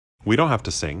We don't have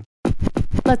to sing.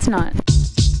 Let's not.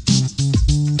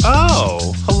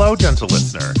 Oh, hello, gentle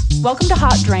listener. Welcome to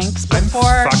Hot Drinks before...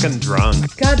 I'm fucking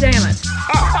drunk. God damn it.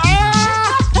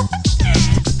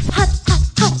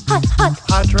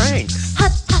 Hot drinks.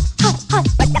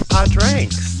 Hot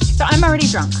drinks. So I'm already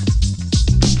drunk.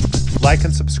 Like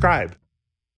and subscribe.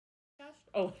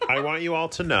 Oh. I want you all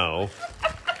to know...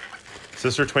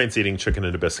 Sister Twain's eating chicken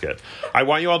and a biscuit. I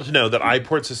want you all to know that I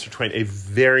poured Sister Twain a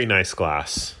very nice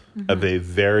glass of a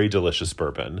very delicious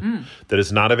bourbon that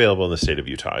is not available in the state of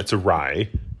Utah. It's a rye.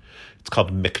 It's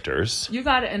called Michter's. You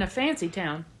got it in a fancy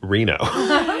town. Reno,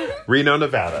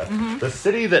 Nevada. The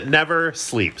city that never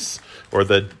sleeps. Or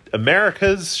the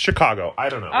America's Chicago. I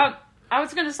don't know. I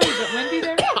was going to say, is it windy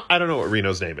there? I don't know what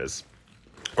Reno's name is.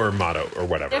 Or motto, or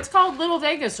whatever. It's called Little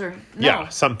Vegas, or... No. Yeah,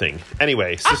 something.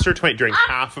 Anyway, Sister Twain drank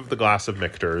half of the glass of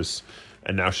Michter's,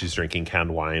 and now she's drinking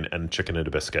canned wine and chicken and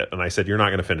a biscuit. And I said, "You're not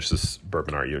going to finish this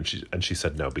bourbon, are you?" And she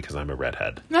said, "No, because I'm a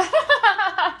redhead."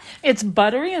 It's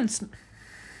buttery and...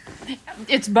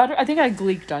 It's butter... I think I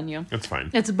gleeked on you. It's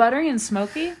fine. It's buttery and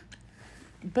smoky,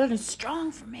 but it's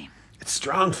strong for me. It's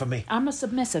strong for me. I'm a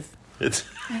submissive. It's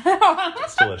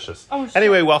delicious. Oh, shit.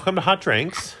 Anyway, welcome to Hot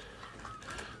Drinks.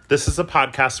 This is a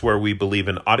podcast where we believe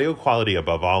in audio quality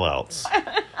above all else.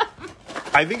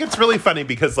 I think it's really funny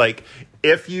because, like,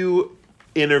 if you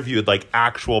interviewed, like,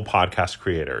 actual podcast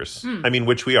creators, I mean,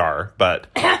 which we are,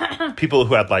 but people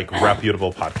who had, like,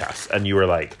 reputable podcasts, and you were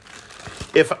like,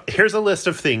 here's a list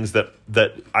of things that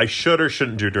I should or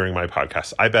shouldn't do during my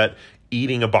podcast. I bet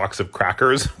eating a box of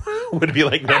crackers would be,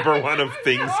 like, number one of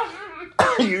things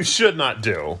you should not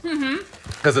do.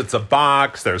 Because it's a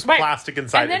box, there's plastic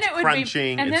inside, it's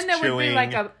crunching, and then it's there chewing. would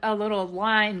be like a little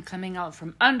line coming out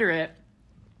from under it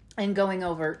and going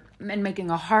over and making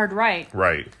a hard right.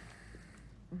 Right.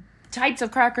 Types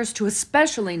of crackers to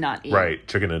especially not eat. Right,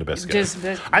 chicken and a biscuit. Just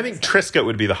I think Triscuit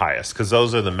would be the highest, because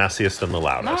those are the messiest and the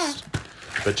loudest.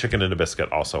 But chicken and a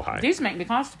biscuit also high. These make me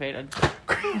constipated.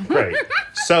 Great.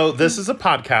 So this is a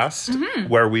podcast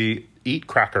where we eat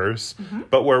crackers,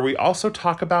 but where we also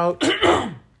talk about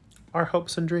our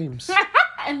hopes and dreams.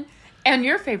 and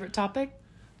your favorite topic,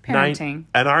 parenting.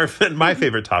 And my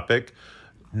favorite topic,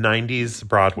 90s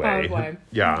Broadway.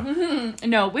 Yeah.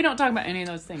 No, we don't talk about any of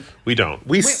those things. We don't.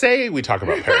 We say we talk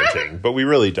about parenting, but we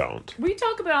really don't. We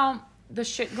talk about the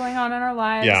shit going on in our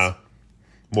lives. Yeah.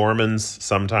 Mormons,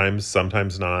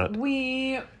 sometimes not.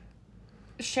 We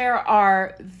share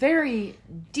our very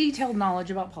detailed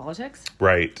knowledge about politics.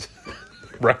 Right.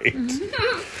 Right.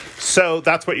 So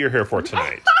that's what you're here for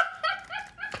tonight.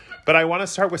 But I want to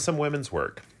start with some women's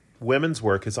work. Women's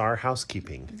work is our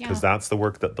housekeeping, because that's the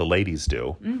work that the ladies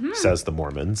do, says the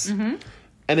Mormons. And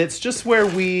it's just where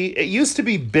it used to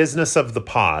be business of the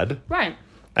pod. Right.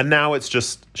 And now it's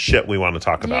just shit we want to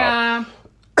talk about. Yeah.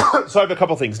 So I have a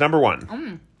couple things. Number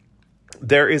one,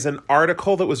 there is an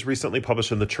article that was recently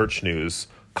published in the Church News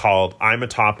called "I'm a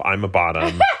Top, I'm a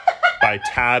Bottom" by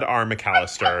Tad R.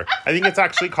 McAllister. I think it's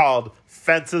actually called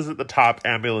 "Fences at the Top,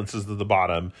 Ambulances at the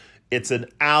Bottom." It's an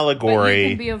allegory. But you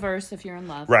can be a verse if you're in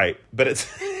love. Right. But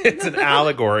it's an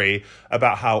allegory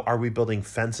about how, are we building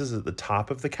fences at the top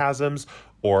of the chasms,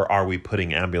 or are we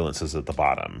putting ambulances at the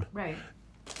bottom? Right.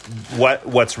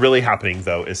 What's really happening,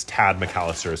 though, is Tad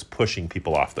McAllister is pushing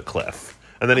people off the cliff.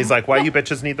 And then he's like, why you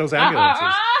bitches need those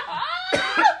ambulances?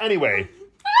 Anyway,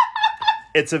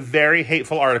 it's a very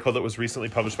hateful article that was recently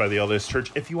published by the LDS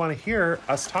Church. If you want to hear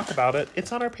us talk about it,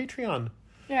 it's on our Patreon.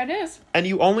 Yeah, it is. And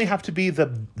you only have to be the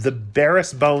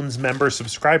barest bones member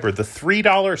subscriber, the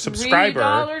 $3 subscriber.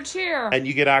 $3 tier. And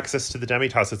you get access to the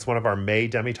Demitoss. It's one of our May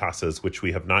Demitosses, which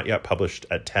we have not yet published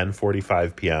at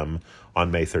 10:45 p.m.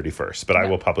 on May 31st. But I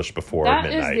will publish before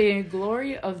midnight. That is the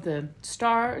glory of the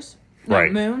stars,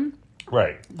 Right. moon,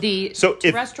 Right. the So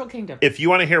terrestrial kingdom. If you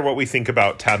want to hear what we think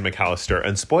about Tad McAllister,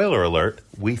 and spoiler alert,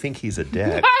 we think he's a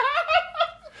dick.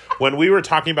 When we were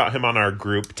talking about him on our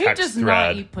group he text does thread...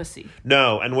 not eat pussy.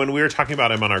 No, and when we were talking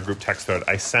about him on our group text thread,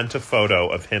 I sent a photo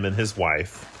of him and his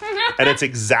wife. And it's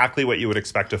exactly what you would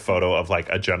expect a photo of, like,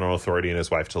 a general authority and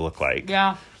his wife to look like.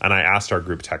 Yeah. And I asked our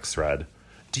group text thread,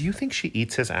 do you think she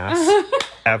eats his ass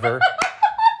ever?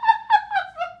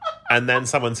 And then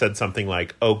someone said something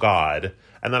like, oh, God.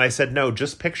 And then I said, no,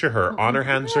 just picture her on her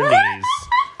hands or knees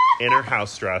in her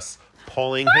house dress,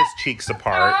 pulling his cheeks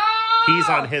apart. He's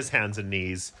on his hands and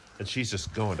knees. And she's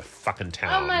just going to fucking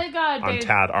town. Oh my God! On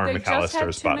Tad R.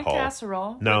 McAllister's McAllister's butthole.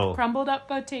 Casserole. No, with crumbled up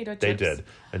potato chips. They did,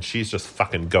 and she's just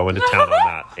fucking going to town on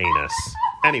that anus.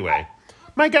 Anyway,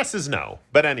 my guess is no,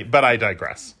 but I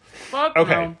digress. Fuck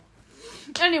okay. No.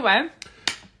 Anyway,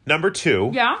 number 2.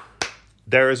 Yeah.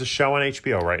 There is a show on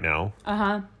HBO right now.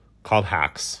 Called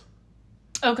Hacks.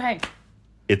 Okay.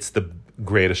 It's the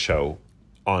greatest show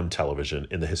on television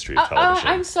in the history of television.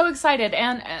 I'm so excited,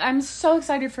 and I'm so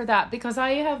excited for that because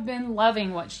I have been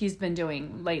loving what she's been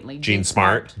doing lately. Jean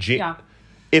Smart. Yeah.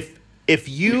 If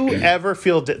you ever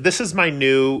feel... this is my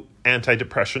new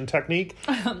anti-depression technique.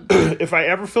 If I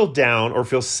ever feel down or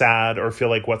feel sad or feel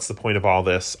like, what's the point of all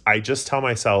this? I just tell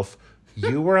myself,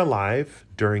 you were alive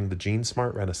during the Jean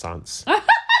Smart Renaissance.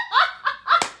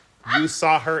 You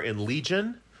saw her in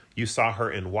Legion. You saw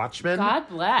her in Watchmen. God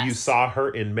bless. You saw her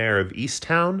in Mayor of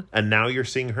Easttown. And now you're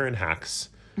seeing her in Hacks.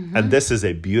 And this is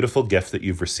a beautiful gift that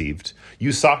you've received.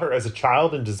 You saw her as a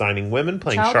child in Designing Women,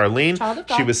 playing Charlene. Child of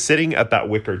God. She was sitting at that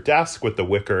wicker desk with the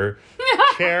wicker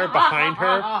chair behind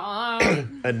her.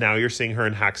 And now you're seeing her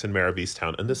in Hacks and Mayor of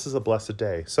Easttown. And this is a blessed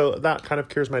day. So that kind of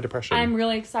cures my depression. I'm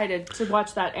really excited to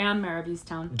watch that and Mare of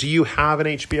Easttown. Do you have an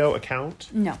HBO account?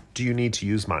 No. Do you need to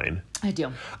use mine? I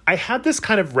do. I had this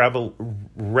kind of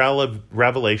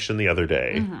revelation the other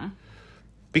day.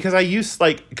 Because I used,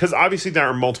 because obviously there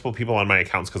are multiple people on my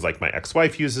accounts because, my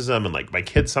ex-wife uses them and, my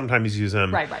kids sometimes use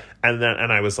them. Right. And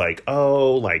I was like,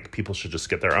 people should just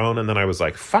get their own. And then I was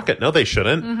like, fuck it. No, they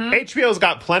shouldn't. HBO's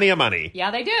got plenty of money.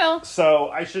 Yeah, they do. So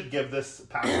I should give this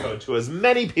passcode to as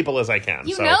many people as I can.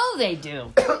 You know they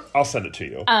do. I'll send it to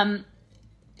you. I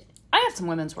have some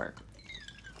women's work.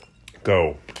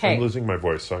 Go. 'Kay. I'm losing my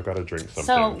voice, so I've got to drink something.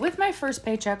 So with my first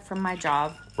paycheck from my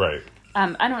job... Right.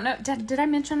 I don't know. Did I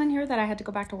mention in here that I had to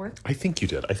go back to work? I think you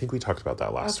did. I think we talked about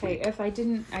that last week. Okay, if I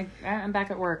didn't, I'm back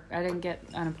at work. I didn't get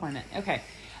unemployment. Okay.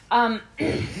 When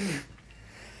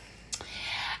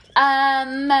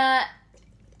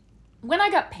I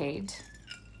got paid,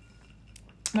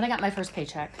 when I got my first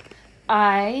paycheck,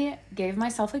 I gave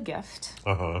myself a gift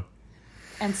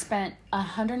and spent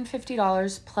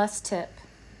 $150 plus tip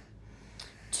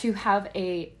to have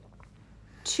a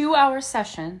 2-hour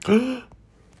session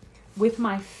with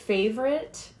my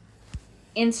favorite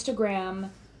Instagram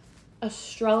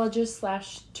astrologist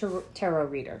 / tarot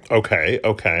reader. Okay.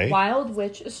 Wild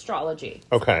Witch Astrology.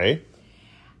 Okay.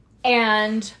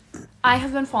 And I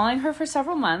have been following her for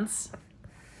several months.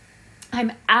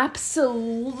 I'm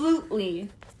absolutely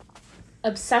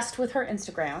obsessed with her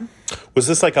Instagram. Was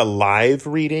this like a live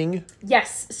reading?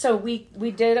 Yes. So we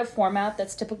did a format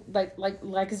that's typical,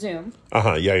 like Zoom.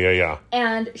 Yeah.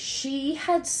 And she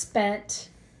had spent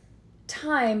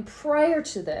time prior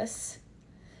to this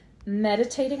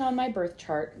meditating on my birth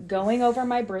chart, going over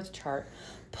my birth chart,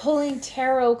 pulling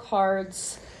tarot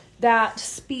cards that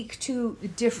speak to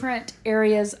different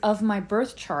areas of my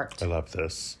birth chart. I love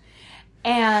this.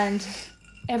 And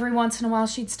every once in a while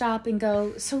she'd stop and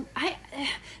go, so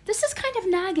this is kind of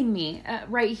nagging me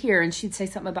right here. And she'd say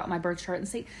something about my birth chart and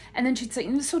then she'd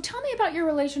say, so tell me about your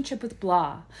relationship with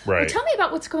blah. Right. Or tell me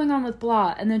about what's going on with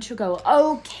blah. And then she'll go,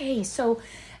 okay, so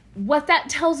what that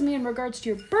tells me in regards to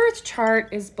your birth chart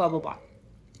is blah, blah, blah.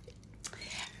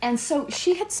 And so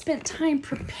she had spent time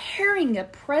preparing a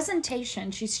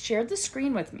presentation. She shared the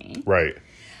screen with me. Right.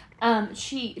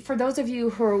 For those of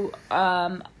you who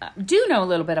do know a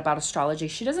little bit about astrology,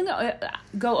 she doesn't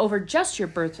go over just your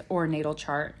birth or natal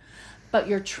chart, but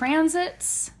your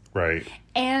transits. Right.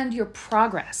 And your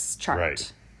progress chart.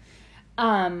 Right.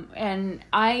 And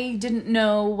I didn't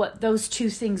know what those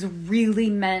two things really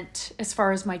meant as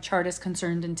far as my chart is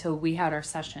concerned until we had our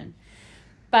session.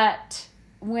 But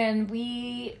when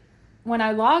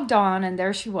I logged on and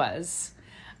there she was,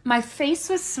 my face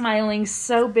was smiling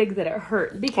so big that it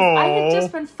hurt because I had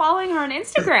just been following her on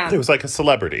Instagram. It was like a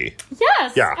celebrity.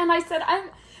 Yes. Yeah. And I said,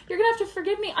 you're going to have to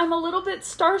forgive me. I'm a little bit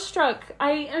starstruck.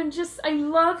 I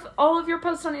love all of your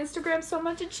posts on Instagram so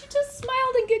much. And she just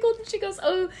smiled and giggled and she goes,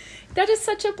 oh, that is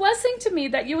such a blessing to me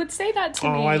that you would say that to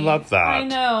me. Oh, I love that. I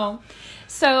know.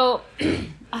 So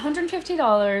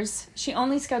 $150. She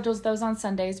only schedules those on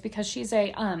Sundays because she's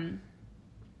a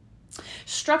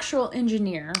structural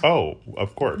engineer. Oh,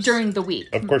 of course. During the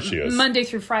week. Of course she is. Monday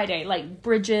through Friday, like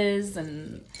bridges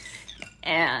and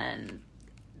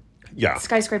yeah,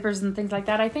 skyscrapers and things like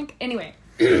that, I think. Anyway,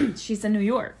 she's in New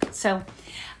York. So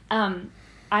I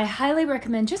highly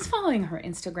recommend just following her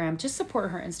Instagram. Just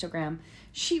support her Instagram.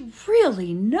 She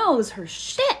really knows her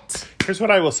shit. Here's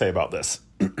what I will say about this.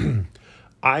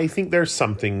 I think there's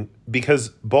something, because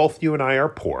both you and I are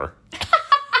poor.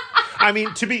 I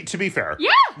mean, to be fair.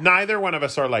 Yeah. Neither one of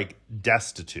us are like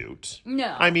destitute.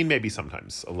 No. I mean, maybe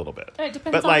sometimes a little bit. It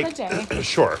depends on the day.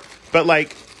 Sure. But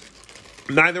like,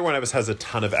 neither one of us has a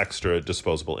ton of extra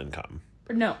disposable income.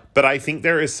 No. But I think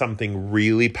there is something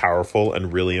really powerful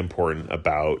and really important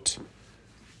about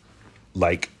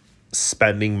like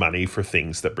spending money for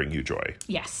things that bring you joy.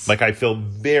 Yes. Like, I feel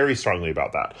very strongly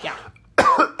about that. Yeah.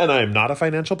 And I am not a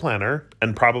financial planner,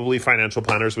 and probably financial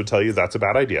planners would tell you that's a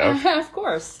bad idea. Of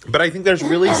course. But I think there's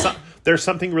really there's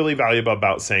something really valuable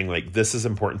about saying, like, this is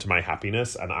important to my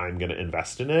happiness and I'm going to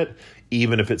invest in it,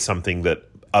 even if it's something that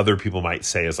other people might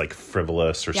say is like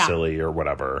frivolous or silly or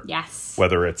whatever. Yes.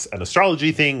 Whether it's an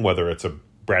astrology thing, whether it's a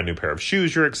brand new pair of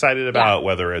shoes you're excited about,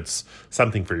 whether it's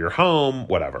something for your home,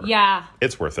 whatever. Yeah.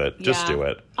 It's worth it. Just do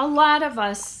it. A lot of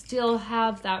us still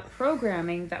have that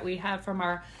programming that we had from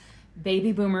our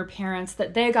baby boomer parents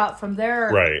that they got from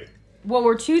their World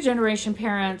War II generation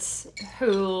parents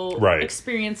who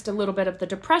experienced a little bit of the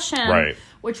Depression,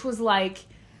 which was like,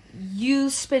 you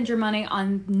spend your money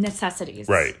on necessities.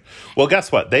 Right. Well,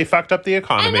 guess what? They fucked up the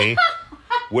economy.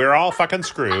 We're all fucking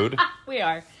screwed. We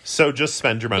are. So just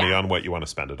spend your money on what you want to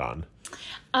spend it on.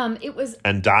 It was...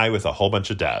 And die with a whole bunch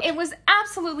of debt. It was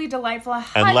absolutely delightful.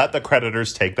 And let the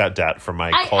creditors take that debt from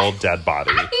my cold, dead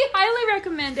body. I highly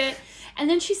recommend it. And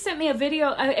then she sent me a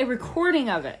video, a recording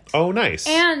of it. Oh, nice.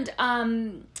 And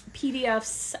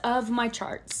PDFs of my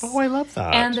charts. Oh, I love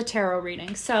that. And the tarot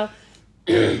reading. So...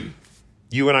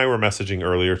 You and I were messaging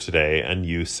earlier today, and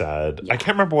you said... I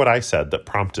can't remember what I said that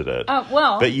prompted it. Oh,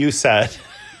 well... But you said...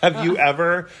 Have you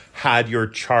ever had your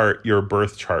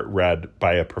birth chart read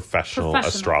by a professional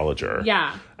astrologer?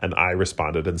 Yeah. And I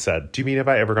responded and said, do you mean have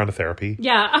I ever gone to therapy?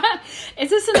 Yeah. Is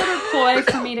this another ploy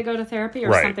for me to go to therapy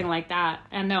or something like that?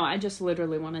 And no, I just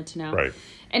literally wanted to know. Right.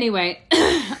 Anyway,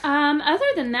 other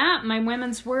than that, my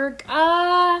women's work,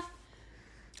 I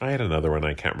had another one.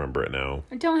 I can't remember it now.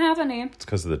 I don't have any. It's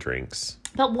because of the drinks.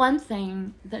 But one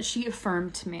thing that she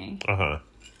affirmed to me.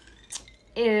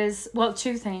 Is, well,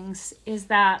 two things, is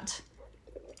that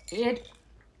it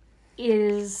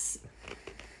is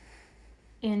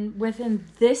within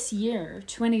this year,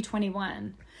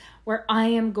 2021, where I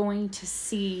am going to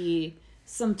see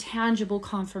some tangible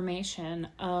confirmation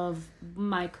of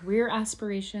my career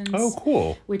aspirations. Oh,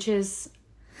 cool. Which is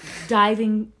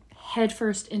diving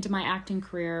headfirst into my acting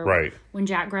career when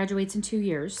Jack graduates in 2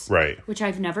 years. Right. Which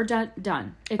I've never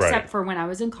done except for when I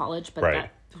was in college, but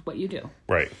that's what you do.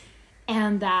 Right.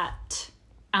 And that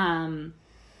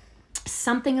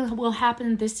something will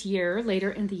happen this year,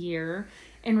 later in the year,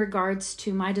 in regards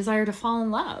to my desire to fall in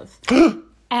love.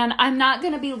 And I'm not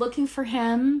going to be looking for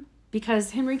him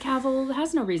because Henry Cavill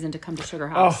has no reason to come to Sugar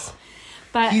House.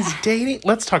 But he's dating...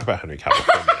 Let's talk about Henry Cavill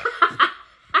for a minute.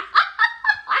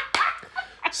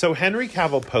 So Henry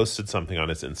Cavill posted something on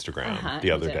his Instagram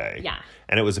the other day. Yeah.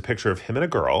 And it was a picture of him and a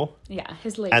girl. Yeah,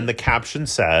 his lady. And the caption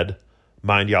said...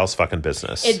 Mind y'all's fucking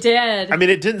business. It did. I mean,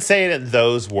 it didn't say it in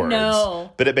those words.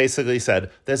 No. But it basically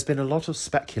said, there's been a lot of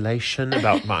speculation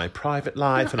about my private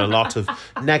life and a lot of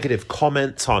negative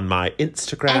comments on my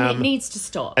Instagram. And it needs to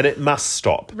stop. And it must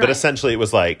stop. Right. But essentially it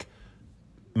was like,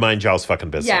 mind y'all's fucking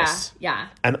business. Yeah, yeah.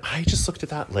 And I just looked at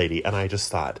that lady and I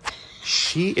just thought,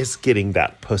 she is getting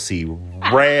that pussy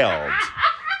railed.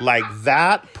 Like,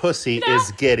 that pussy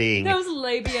is getting... Those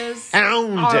labias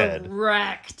pounded. Are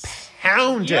wrecked.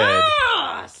 Pounded.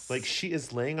 Yes! Like, she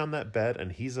is laying on that bed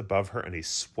and he's above her and he's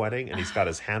sweating and he's got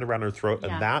his hand around her throat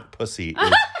and that pussy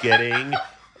is getting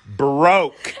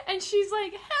broke. And she's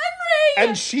like, Henry!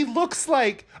 And she looks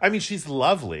like, I mean, she's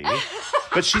lovely,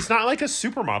 but she's not like a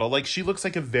supermodel. Like, she looks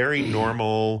like a very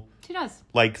normal... She does.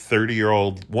 Like,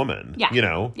 30-year-old woman. Yeah. You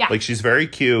know? Yeah. Like, she's very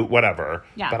cute, whatever.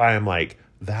 Yeah. But I am like,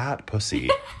 that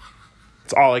pussy.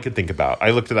 It's all I could think about.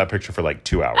 I looked at that picture for like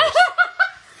 2 hours.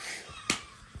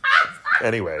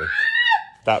 Anyway,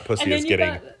 that pussy is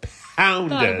getting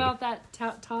pounded. About that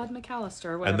Todd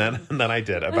McAllister. Whatever. And then I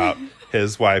did about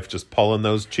his wife just pulling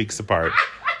those cheeks apart.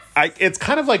 It's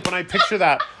kind of like when I picture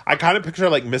that, I kind of picture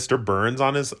like Mr. Burns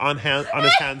on his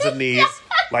hands and knees,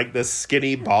 like this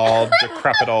skinny, bald,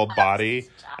 decrepit old body,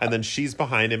 and then she's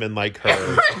behind him in like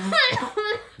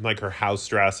her house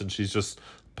dress, and she's just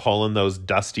pulling those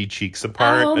dusty cheeks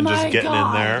apart and just getting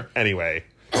in there. Anyway.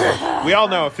 We all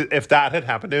know if that had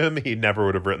happened to him, he never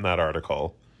would have written that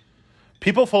article.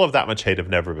 People full of that much hate have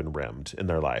never been rimmed in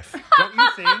their life. Don't you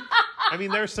think? I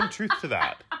mean, there's some truth to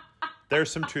that.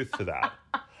 There's some truth to that.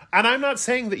 And I'm not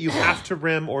saying that you have to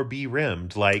rim or be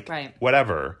rimmed. Like,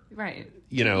 whatever. Right.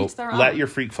 You know, let your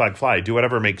freak flag fly. Do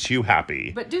whatever makes you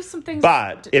happy. But do some things.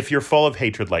 But if you're full of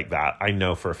hatred like that, I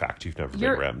know for a fact you've never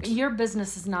been rimmed. Your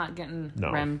business is not getting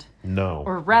rimmed. No.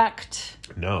 Or wrecked.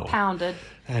 No. Pounded.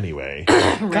 Anyway.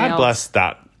 God bless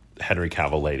that Henry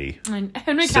Cavill lady. And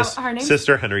Henry Cavill. Her name's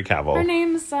Sister Henry Cavill. Her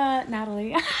name's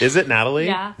Natalie. Is it Natalie?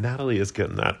 Yeah. Natalie is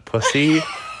getting that pussy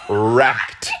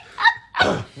wrecked.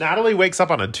 Natalie wakes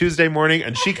up on a Tuesday morning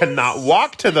and she cannot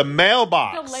walk to the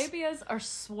mailbox. The labias are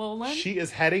swollen. She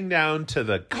is heading down to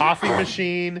the coffee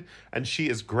machine and she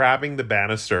is grabbing the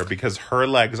banister because her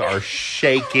legs are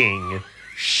shaking.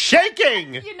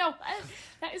 Shaking! You know,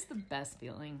 that is the best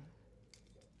feeling.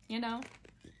 You know?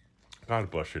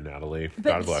 God bless you, Natalie. But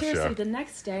God bless seriously, you. the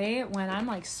next day when I'm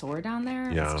like sore down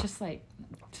there, Yeah. it's just like,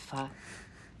 fuck.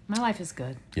 My life is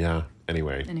good. Yeah.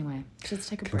 Anyway. Anyway, let's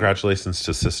take a break. Congratulations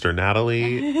to Sister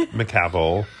Natalie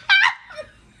McCavill,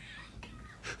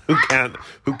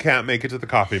 who can't make it to the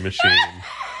coffee machine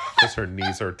because her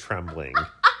knees are trembling.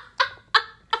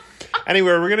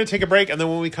 Anyway, we're gonna take a break, and then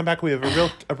when we come back, we have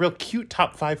a real cute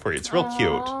top 5 for you. It's real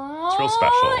cute. It's real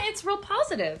special. It's real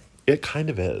positive. It kind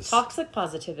of is. Toxic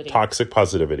positivity. Toxic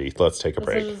positivity. Let's take a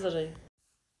break.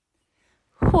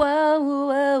 Whoa,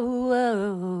 whoa,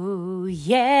 whoa,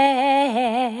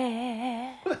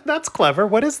 yeah. That's clever.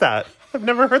 What is that? I've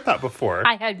never heard that before.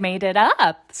 I had made it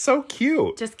up. So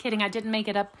cute. Just kidding. I didn't make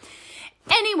it up.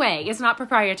 Anyway, it's not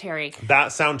proprietary.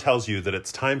 That sound tells you that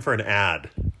it's time for an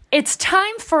ad. It's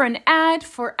time for an ad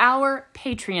for our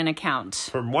Patreon account.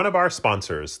 From one of our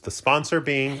sponsors. The sponsor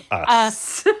being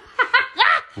us.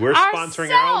 We're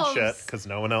sponsoring our own shit because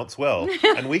no one else will.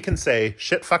 And we can say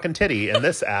shit fucking titty in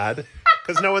this ad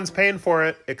because no one's paying for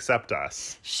it except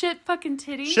us. Shit fucking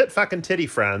titty? Shit fucking titty,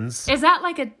 friends. Is that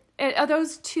like are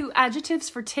those 2 adjectives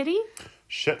for titty?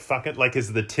 Shit fucking, like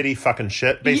is the titty fucking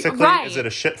shit basically? Right. Is it a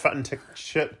shit fucking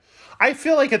shit? I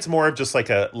feel like it's more of just like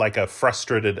a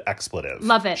frustrated expletive.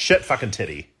 Love it. Shit fucking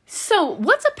titty. So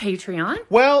what's a Patreon?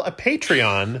 Well, a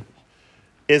Patreon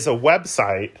is a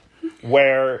website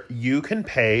where you can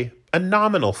pay a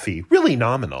nominal fee, really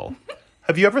nominal.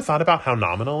 Have you ever thought about how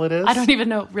nominal it is? I don't even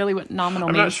know really what nominal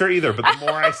I'm means. not sure either, but the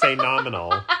more I say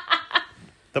nominal,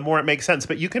 the more it makes sense.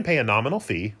 But you can pay a nominal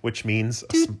fee, which means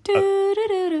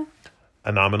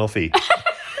a nominal fee.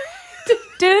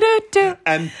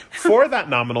 And for that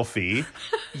nominal fee,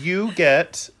 you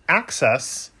get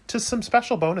access to some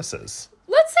special bonuses.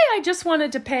 Let's say I just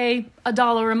wanted to pay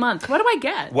 $1 a month. What do I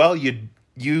get? Well,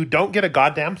 you don't get a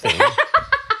goddamn thing.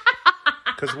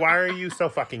 Because why are you so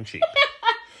fucking cheap?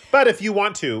 But if you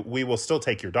want to, we will still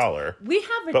take your dollar.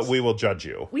 But we will judge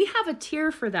you. We have a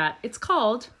tier for that. It's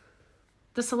called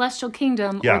the Celestial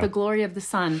Kingdom or the Glory of the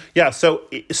Sun. Yeah, so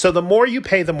the more you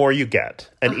pay, the more you get.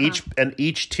 And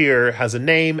each tier has a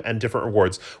name and different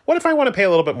rewards. What if I want to pay a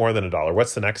little bit more than $1?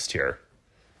 What's the next tier?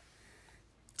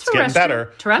 It's getting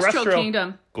better. Terrestrial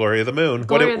Kingdom. Glory of the Moon.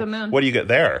 Glory of the Moon. What do you get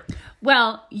there?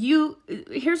 Well,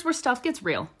 here's where stuff gets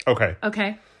real.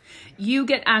 Okay. You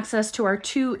get access to our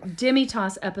 2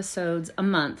 Demitas episodes a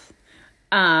month.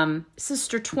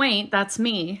 Sister Twain, that's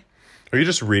me. Are you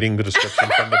just reading the description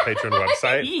from the Patreon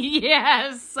website?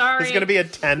 Yes, sorry. It's going to be a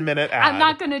 10-minute ad. I'm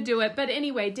not going to do it. But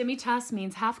anyway, Demitas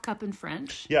means half cup in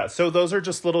French. Yeah, so those are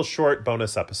just little short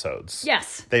bonus episodes.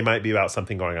 Yes. They might be about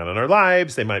something going on in our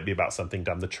lives. They might be about something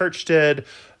dumb the church did.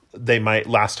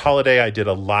 Last holiday, I did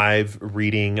a live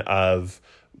reading of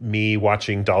me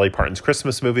watching Dolly Parton's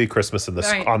Christmas movie, Christmas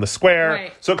on the Square.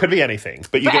 Right. So it could be anything,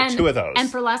 but you get 2 of those. And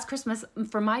for last Christmas,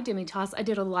 for my Demitas, I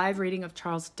did a live reading of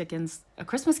Charles Dickens' A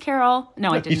Christmas Carol.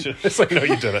 No, I didn't. It's like, no,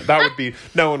 you didn't. That would be,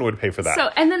 no one would pay for that. So,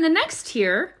 and then the next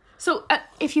tier,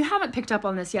 if you haven't picked up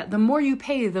on this yet, the more you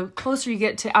pay, the closer you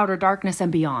get to outer darkness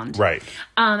and beyond. Right.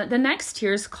 The next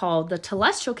tier is called the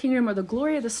Celestial Kingdom or the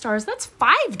Glory of the Stars. That's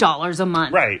 $5 a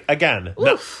month. Right. Again,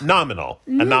 nominal.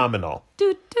 A nominal.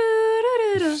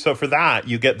 So for that,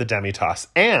 you get the Demitas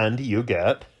and you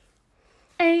get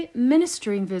a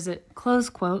ministering visit, close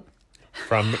quote.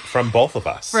 From both of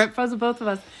us. From both of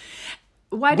us.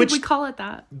 Why did we call it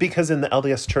that? Because in the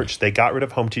LDS Church, they got rid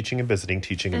of home teaching and visiting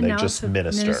teaching, and they just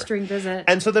minister. Ministering visit.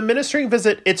 And so the ministering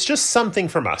visit, it's just something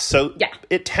from us. So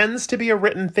it tends to be a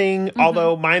written thing,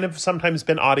 although mine have sometimes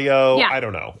been audio. Yeah. I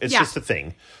don't know. It's just a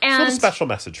thing. It's a little special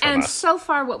message from us. And so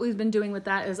far, what we've been doing with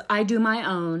that is I do my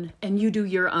own, and you do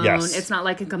your own. Yes. It's not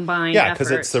like a combined effort. Yeah,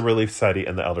 because it's the Relief Society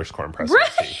and the Elders Quorum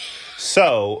Presidency. Right.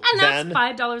 So and that's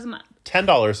 $5 a month.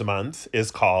 $10 a month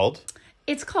is called...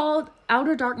 It's called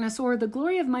Outer Darkness or the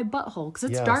Glory of My Butthole because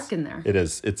it's dark in there. It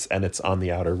is. It's on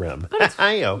the outer rim.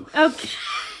 Okay.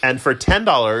 And for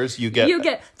 $10, you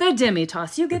get the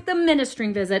Demitas, you get the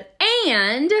ministering visit,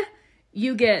 and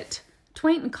you get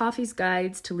Twain and Coffee's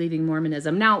Guides to Leaving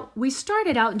Mormonism. Now, we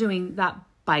started out doing that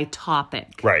by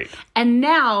topic. Right. And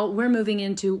now we're moving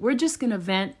into, we're just going to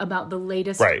vent about the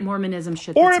latest Mormonism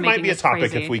shit or that's it might be a topic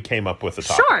crazy. If we came up with a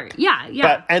topic. Sure.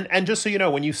 Yeah. But, and just so you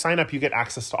know, when you sign up, you get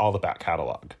access to all the back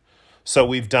catalog. So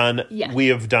we have done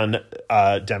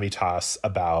Demitas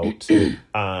about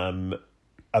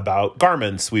about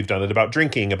garments. We've done it about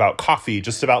drinking, about coffee,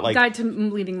 just about like Guide to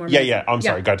Leaving Mormonism. Yeah. I'm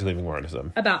sorry, Guide to Leaving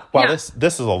Mormonism. About Wow, this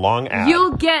is a long ad.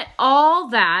 You'll get all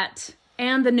that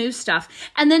and the new stuff.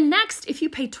 And then next, if you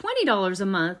pay $20 a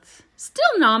month,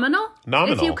 still nominal.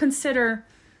 If you consider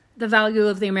the value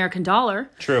of the American dollar.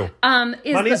 True.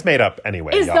 Money's made up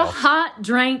anyway, Is y'all. the Hot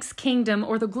Drinks Kingdom,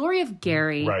 or the Glory of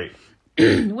Gary. Right.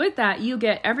 With that, you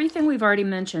get everything we've already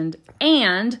mentioned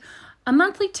and a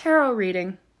monthly tarot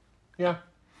reading. Yeah.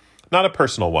 Not a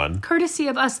personal one. Courtesy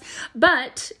of us.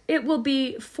 But it will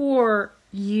be for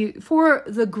you, for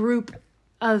the group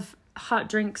of Hot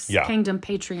Drinks Kingdom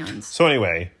Patreons. So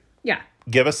anyway. Yeah.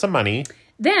 Give us some money.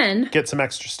 Then. Get some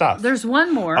extra stuff. There's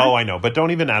one more. Oh, I know. But don't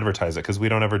even advertise it because we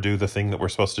don't ever do the thing that we're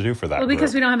supposed to do for that Well,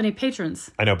 because group. we don't have any patrons.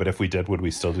 I know, but if we did, would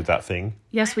we still do that thing?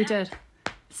 Yes, we did.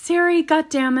 Siri,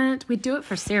 goddammit. We do it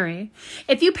for Siri.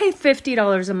 If you pay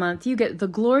 $50 a month, you get the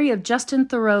Glory of Justin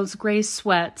Thoreau's Gray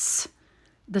Sweats,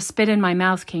 the Spit in My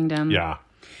Mouth Kingdom. Yeah.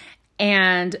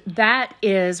 And that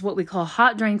is what we call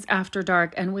Hot Drinks After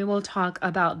Dark. And we will talk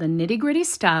about the nitty gritty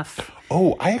stuff.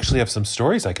 Oh, I actually have some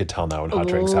stories I could tell now in Hot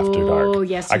Drinks After Dark. Oh,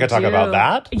 yes, I could talk about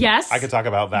that. Yes. I could talk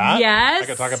about that. Yes. I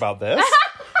could talk about this.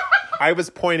 I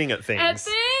was pointing at things. At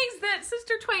things that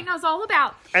Sister Twain knows all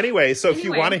about. Anyway, so if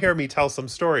you want to hear me tell some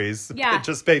stories,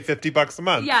 just pay $50 a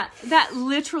month. Yeah, that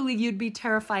literally you'd be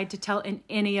terrified to tell in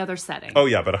any other setting. Oh,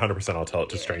 yeah, but 100% I'll tell it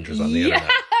to strangers on the internet.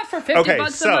 For $50 a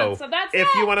month. So that's if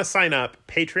you want to sign up,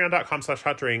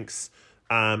 patreon.com/hotdrinks,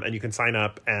 and you can sign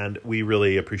up, and we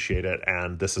really appreciate it.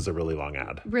 And this is a really long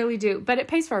ad. Really do. But it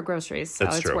pays for our groceries, so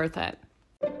it's worth it.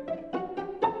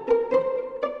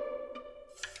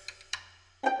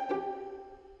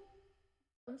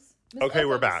 Okay,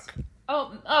 we're back.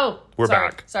 We're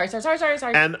back. Sorry.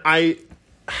 And I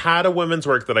had a women's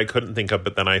work that I couldn't think of,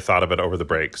 but then I thought of it over the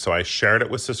break. So I shared it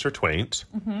with Sister Twain.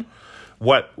 Mm-hmm.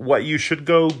 What you should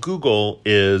go Google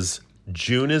is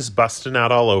June is busting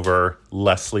out all over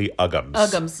Leslie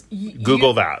Uggams.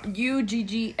 Google that.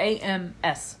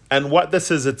 Uggams. And what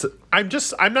this is, I'm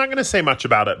not going to say much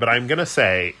about it, but I'm going to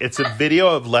say it's a video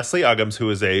of Leslie Uggams, who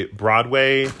is a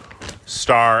Broadway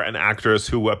star and actress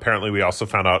who apparently we also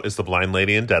found out is the blind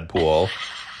lady in Deadpool,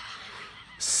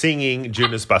 singing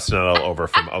June is busting it all over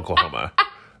from Oklahoma.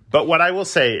 But what I will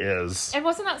say is... And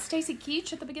wasn't that Stacy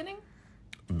Keach at the beginning?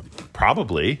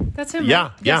 Probably. That's him. Yeah,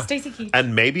 right? Yeah. Stacy Keach.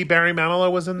 And maybe Barry Manilow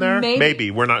was in there.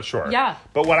 Maybe. We're not sure. Yeah.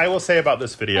 But what I will say about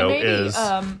this video is...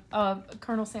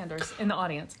 Colonel Sanders in the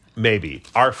audience. Maybe.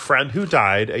 Our friend who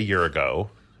died a year ago.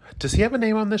 Does he have a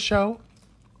name on this show?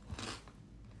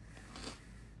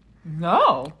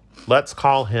 No. Let's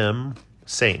call him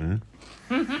Satan.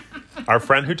 Our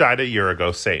friend who died a year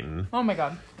ago, Satan. Oh my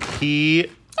God.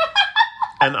 He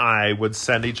and I would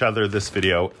send each other this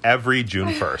video every June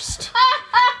 1st.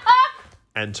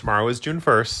 And tomorrow is June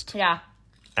 1st. Yeah.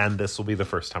 And this will be the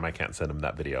first time I can't send him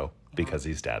that video because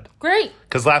he's dead. Great.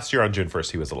 Because last year on June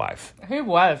 1st, he was alive. He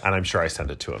was. And I'm sure I sent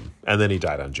it to him. And then he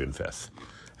died on June 5th.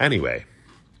 Anyway,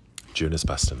 June is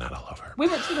busting that all over. We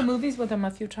went to the movies with him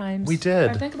a few times. We did.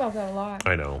 I think about that a lot.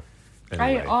 I know. Anyway.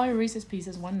 I ate all Reese's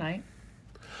Pieces one night.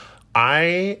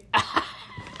 I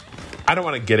don't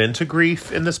want to get into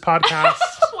grief in this podcast.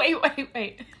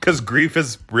 Wait. Because grief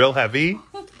is real heavy.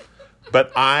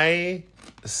 But I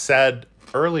said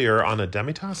earlier on a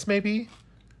Demitas, maybe,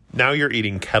 now you're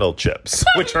eating kettle chips,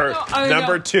 which are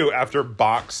number 2 after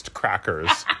boxed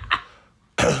crackers.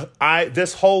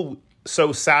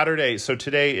 So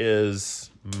today is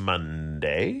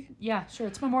Monday. Yeah, sure.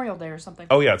 It's Memorial Day or something.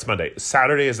 Oh, yeah, it's Monday.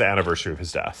 Saturday is the anniversary of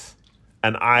his death.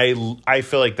 And I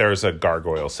feel like there's a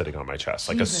gargoyle sitting on my chest,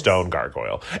 like a stone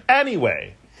gargoyle.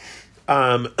 Anyway.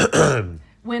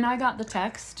 When I got the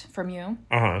text from you.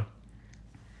 Uh-huh.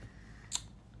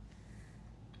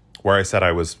 Where I said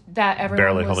I was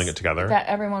barely holding it together. That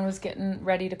everyone was getting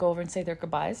ready to go over and say their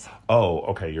goodbyes. Oh,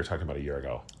 okay. You're talking about a year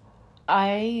ago.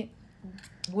 I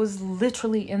was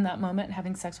literally in that moment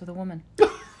having sex with a woman.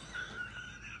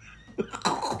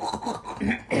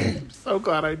 I'm so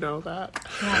glad I know that.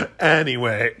 Yeah.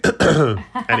 Anyway.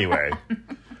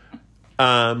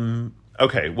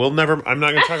 Okay, I'm not going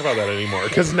to talk about that anymore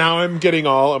because now I'm getting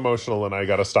all emotional and I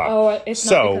got to stop. Oh, it's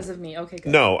not because of me. Okay,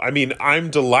 good. No, I mean, I'm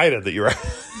delighted that you're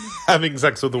having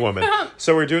sex with a woman.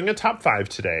 So we're doing a top 5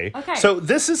 today. Okay. So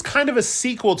this is kind of a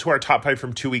sequel to our top 5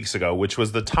 from 2 weeks ago, which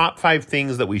was the top 5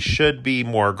 things that we should be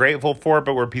more grateful for,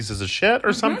 but we're pieces of shit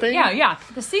or something. Yeah.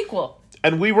 The sequel.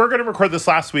 And we were going to record this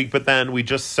last week, but then we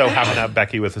just so happened to have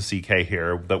Becky with a CK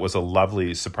here. That was a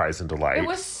lovely surprise and delight. It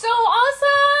was so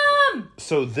awesome.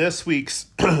 So this week's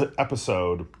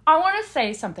episode... I want to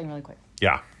say something really quick.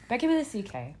 Yeah. Becky with a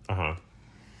CK. Uh-huh.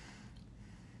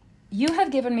 you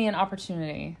have given me an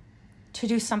opportunity to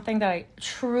do something that I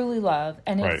truly love.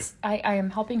 And it's I am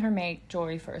helping her make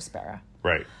jewelry for Aspera.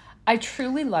 Right. I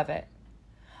truly love it.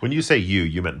 When you say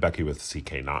you meant Becky with a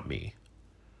CK, not me.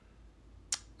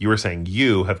 You were saying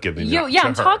you have given me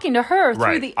I'm talking to her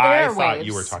through the airwaves. I thought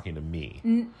you were talking to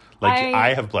me.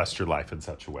 I have blessed your life in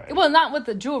such a way. Well, not with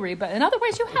the jewelry, but in other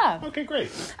ways you have. Okay, great.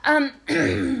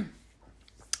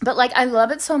 But like, I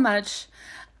love it so much.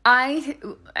 I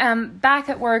am back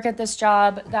at work at this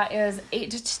job that is 8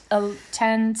 to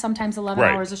 10, sometimes 11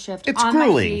 hours a shift. It's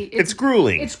grueling. It's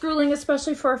grueling. It's grueling,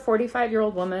 especially for a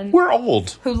 45-year-old woman. We're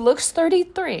old. Who looks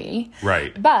 33.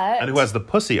 Right. And who has the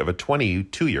pussy of a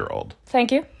 22-year-old.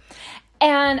 Thank you.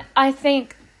 And I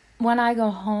think when I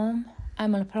go home,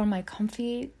 I'm going to put on my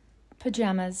comfy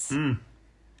pajamas,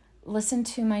 listen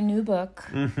to my new book,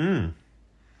 and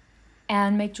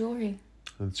make jewelry.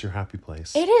 It's your happy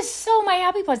place. It is so my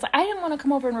happy place. I didn't want to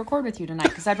come over and record with you tonight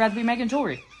because I'd rather be making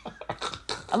jewelry.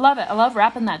 I love it. I love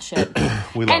wrapping that shit.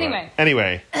 We love it.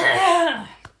 Anyway.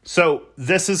 So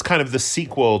this is kind of the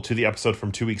sequel to the episode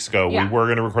from 2 weeks ago. Yeah. We were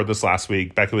going to record this last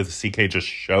week. Becky with the CK just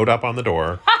showed up on the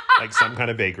door like some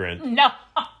kind of vagrant. No.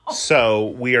 So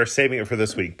we are saving it for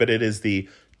this week. But it is the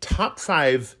top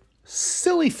 5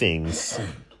 silly things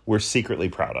we're secretly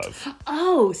proud of.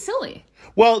 Oh, silly.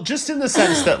 Well, just in the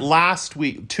sense that last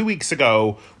week, 2 weeks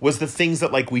ago, was the things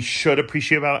that like we should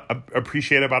appreciate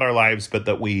about our lives, but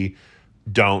that we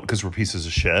don't because we're pieces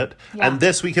of shit. Yeah. And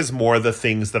this week is more the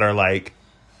things that are like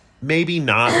maybe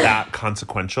not that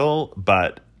consequential,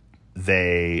 but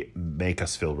they make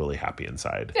us feel really happy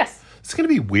inside. Yes. It's going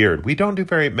to be weird. We don't do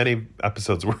very many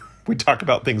episodes where we talk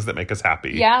about things that make us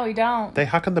happy. Yeah, we don't. They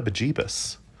huck on the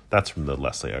bejeebus. That's from the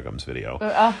Leslie Uggams video.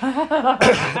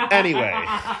 Anyway.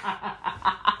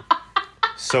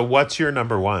 So what's your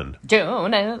number 1?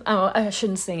 I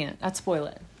shouldn't sing it. I'd spoil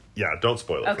it. Yeah, don't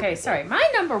spoil it. Okay, sorry. My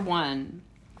number 1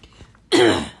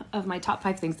 of my top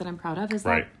 5 things that I'm proud of is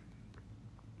that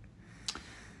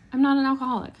I'm not an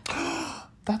alcoholic.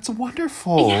 That's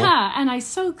wonderful. Yeah, and I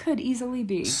so could easily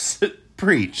be.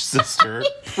 Preach, sister.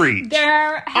 Preach.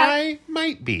 I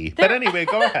might be. But anyway,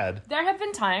 go ahead. There have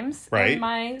been times in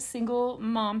my single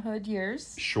momhood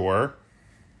years. Sure.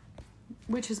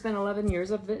 Which has been 11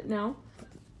 years of it now.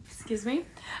 Excuse me.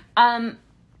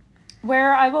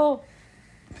 Where I will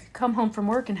come home from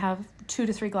work and have 2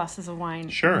 to 3 glasses of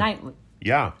wine nightly.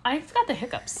 Yeah. I've got the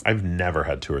hiccups. I've never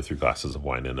had 2 or 3 glasses of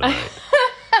wine in a night.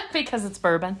 Because it's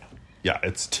bourbon. Yeah,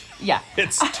 it's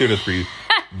 2 to 3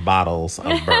 bottles of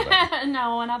bourbon.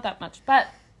 No, not that much. But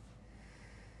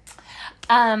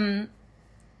and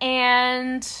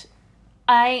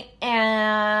I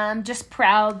am just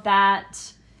proud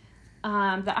that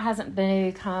that hasn't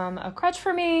become a crutch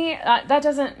for me. That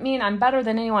doesn't mean I'm better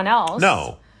than anyone else.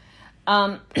 No.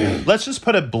 Let's just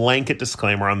put a blanket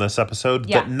disclaimer on this episode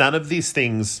that none of these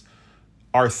things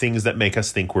are things that make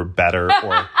us think we're better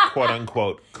or quote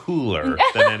unquote cooler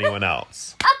than anyone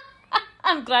else.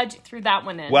 I'm glad you threw that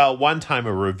one in. Well, one time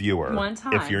a reviewer,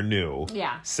 if you're new,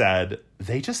 said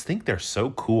they just think they're so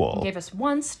cool. Gave us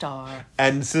 1 star.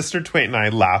 And Sister Twain and I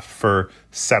laughed for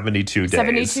 72 days.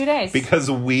 72 days.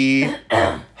 Because we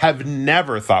have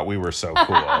never thought we were so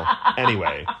cool.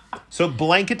 Anyway, so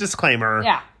blanket disclaimer.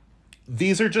 Yeah.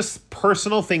 These are just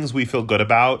personal things we feel good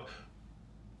about.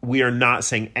 We are not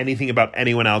saying anything about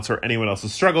anyone else or anyone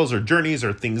else's struggles or journeys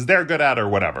or things they're good at or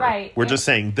whatever. Right. We're just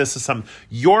saying this is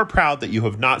you're proud that you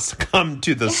have not succumbed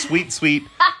to the sweet, sweet,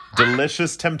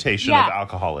 delicious temptation of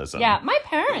alcoholism. Yeah, my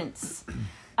parents.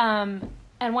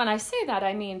 And when I say that,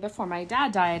 I mean before my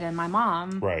dad died and my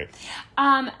mom. Right.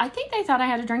 I think they thought I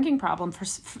had a drinking problem for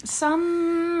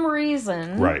some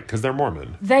reason. Right, because they're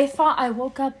Mormon. They thought I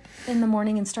woke up in the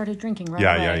morning and started drinking right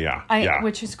away. Yeah.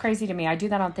 Which is crazy to me. I do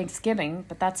that on Thanksgiving,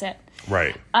 but that's it.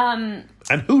 Right. And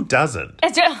who doesn't?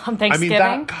 It's on Thanksgiving.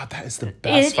 I mean, that is the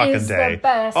best fucking day. The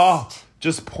best. Oh,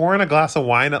 just pouring a glass of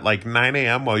wine at like 9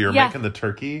 a.m. while you're making the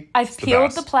turkey. I've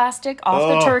peeled the plastic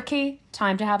off the turkey.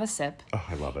 Time to have a sip. Oh,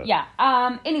 I love it. Yeah.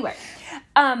 Anyway.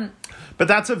 But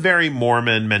that's a very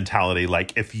Mormon mentality.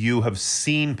 Like, if you have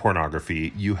seen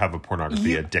pornography, you have a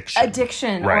pornography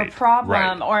addiction. Or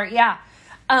problem. Or,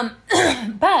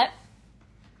 but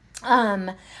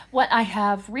what I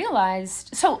have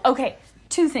realized... So, okay,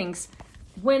 2 things.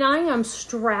 When I am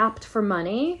strapped for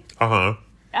money...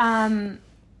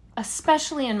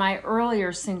 especially in my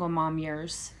earlier single mom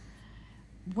years,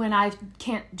 when I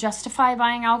can't justify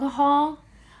buying alcohol,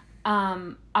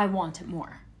 I want it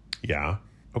more. Yeah.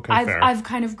 Okay, fair. I've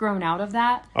kind of grown out of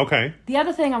that. Okay. The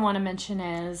other thing I want to mention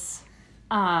is,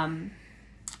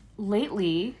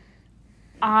 lately,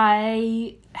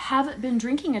 I haven't been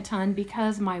drinking a ton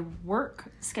because my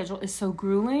work schedule is so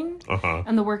grueling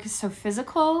and the work is so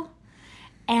physical,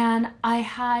 and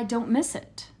I don't miss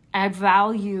it. I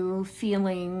value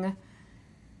feeling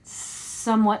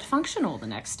somewhat functional the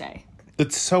next day.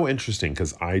 It's so interesting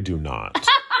because I do not.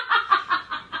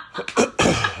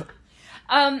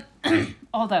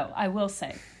 Although I will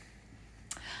say,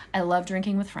 I love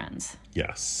drinking with friends.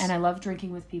 Yes. And I love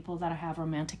drinking with people that I have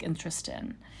romantic interest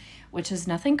in, which is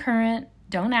nothing current.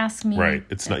 Don't ask me. Right.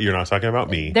 It's not. You're not talking about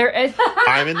me. There is.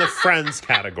 I'm in the friends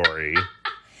category.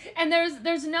 And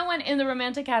there's no one in the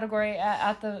romantic category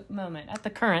at the moment. At the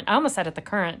current. I almost said at the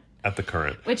current. At the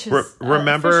current. Which is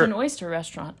remember, a fish and oyster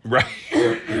restaurant. Right.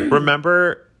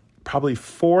 Remember probably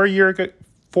 4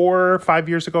 or 5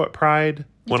 years ago at Pride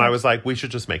when I was like, we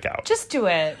should just make out. Just do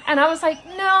it. And I was like,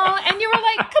 no. And you were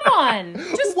like, come on.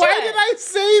 Just do it. Why did I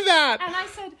say that? And I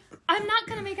said, I'm not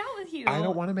going to make out with you. I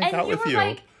don't want to make out with you. And you were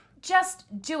like, just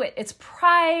do it. It's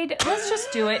Pride. Let's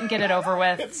just do it and get it over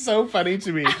with. It's so funny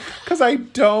to me because I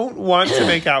don't want to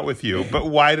make out with you. But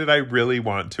why did I really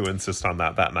want to insist on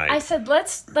that night? I said,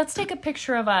 let's take a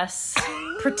picture of us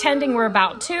pretending we're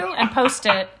about to and post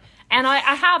it. And I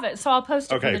have it, so I'll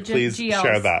post it for the please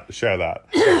GLs. share that.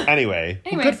 Anyway,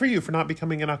 good for you for not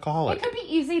becoming an alcoholic. It could be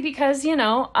easy because,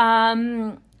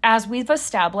 as we've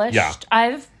established,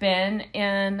 I've been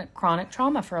in chronic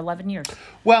trauma for 11 years.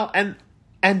 Well,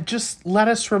 and just let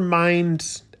us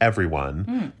remind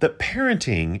everyone that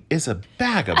parenting is a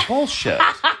bag of bullshit.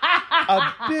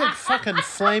 A big fucking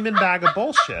flaming bag of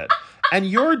bullshit. And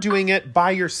you're doing it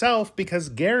by yourself because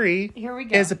Gary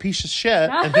is a piece of shit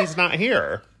and he's not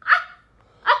here.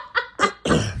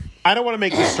 I don't want to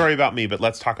make this story about me, but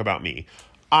let's talk about me.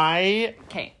 Tisha,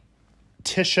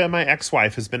 my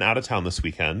ex-wife, has been out of town this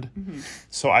weekend.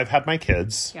 So I've had my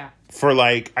kids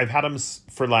I've had them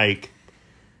for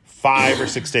 5 or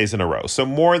 6 days in a row. So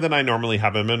more than I normally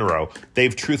have them in a row.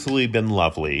 They've truthfully been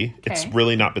lovely. Okay. It's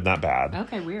really not been that bad.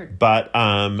 Okay, weird. But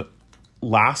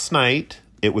last night,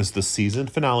 it was the season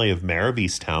finale of Mare of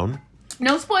Easttown.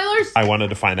 No spoilers? I wanted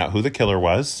to find out who the killer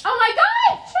was. Oh my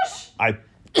God! Shush!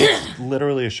 It's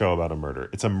literally a show about a murder.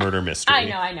 It's a murder mystery.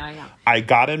 I know. I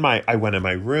went in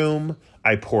my room.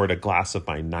 I poured a glass of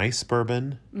my nice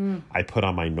bourbon. I put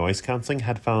on my noise canceling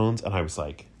headphones and I was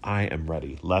like, I am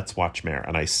ready. Let's watch Mare.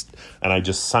 And I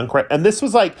just sunk right. And this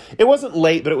was it wasn't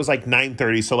late, but it was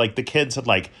 9:30. So the kids had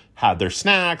had their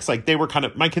snacks. They were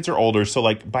my kids are older. So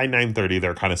by 9:30,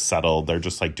 they're kind of settled. They're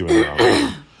just doing their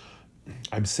own.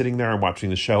 I'm sitting there and watching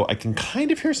the show. I can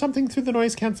kind of hear something through the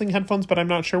noise canceling headphones, but I'm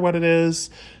not sure what it is.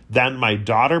 Then my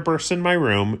daughter bursts in my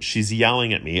room. She's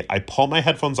yelling at me. I pull my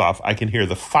headphones off. I can hear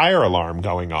the fire alarm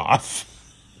going off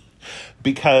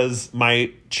because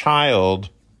my child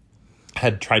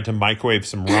had tried to microwave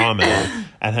some ramen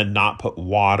and had not put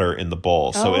water in the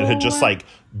bowl. So it had just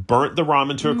burnt the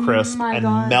ramen to a crisp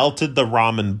melted the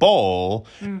ramen bowl.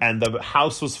 And the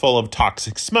house was full of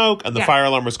toxic smoke and the fire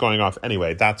alarm was going off.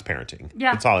 Anyway, that's parenting.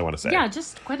 Yeah. That's all I want to say. Yeah,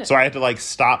 just quit it. So I had to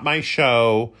stop my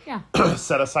show,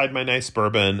 set aside my nice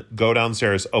bourbon, go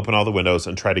downstairs, open all the windows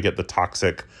and try to get the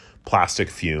toxic plastic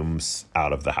fumes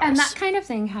out of the house. And that kind of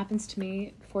thing happens to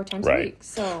me 4 times a week.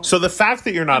 So the fact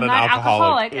that you're not an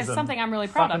alcoholic is something I'm really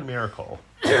proud of. Miracle.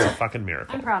 It's a fucking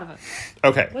miracle. I'm proud of it.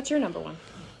 Okay. What's your number one?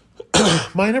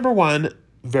 My number one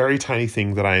very tiny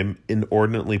thing that I'm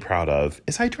inordinately proud of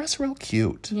is I dress real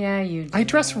cute. Yeah, you do. I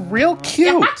dress real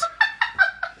cute.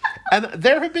 And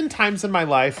there have been times in my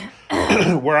life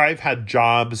where I've had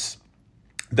jobs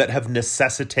that have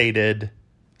necessitated...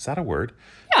 Is that a word?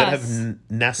 Yes.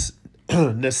 That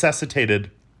have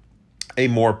necessitated a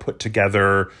more put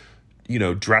together,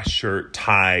 dress shirt,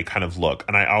 tie kind of look.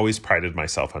 And I always prided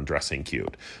myself on dressing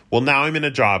cute. Well, now I'm in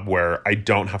a job where I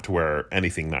don't have to wear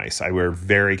anything nice. I wear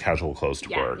very casual clothes to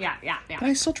work. Yeah. But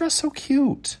I still dress so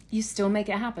cute. You still make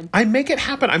it happen. I make it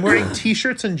happen. I'm wearing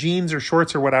t-shirts and jeans or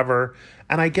shorts or whatever.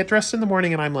 And I get dressed in the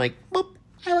morning and I'm like, well,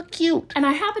 I look cute. And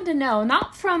I happen to know,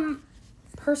 not from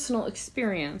personal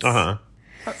experience,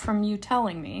 but from you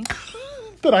telling me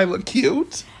that I look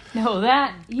cute. No,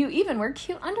 that you even wear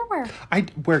cute underwear. I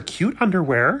wear cute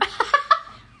underwear.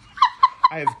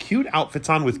 I have cute outfits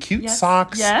on with cute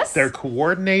socks. Yes. They're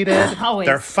coordinated. Always.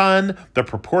 They're fun. The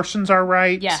proportions are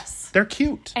right. Yes. They're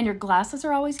cute. And your glasses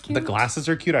are always cute. The glasses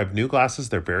are cute. I have new glasses.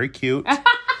 They're very cute.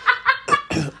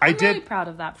 I'm really proud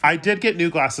of that. I did get new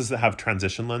glasses that have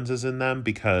transition lenses in them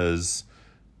because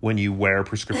when you wear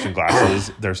prescription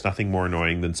glasses, there's nothing more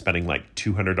annoying than spending like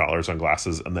 $200 on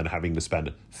glasses and then having to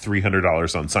spend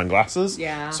 $300 on sunglasses.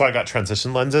 Yeah. So I got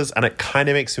transition lenses, and it kind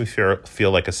of makes me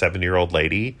feel like a 7-year-old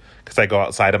lady, because I go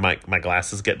outside and my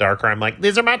glasses get darker. I'm like,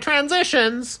 these are my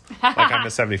transitions. Like I'm a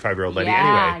 75-year-old lady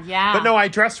anyway. Yeah. But no, I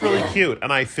dress really cute,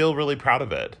 and I feel really proud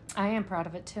of it. I am proud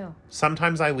of it too.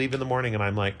 Sometimes I leave in the morning and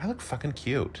I'm like, I look fucking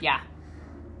cute. Yeah.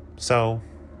 So,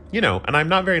 and I'm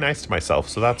not very nice to myself,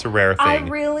 so that's a rare thing. I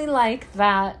really like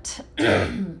that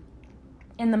in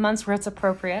the months where it's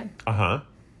appropriate, Uh-huh.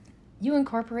 you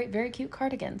incorporate very cute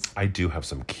cardigans. I do have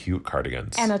some cute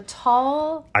cardigans. And a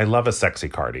tall I love a sexy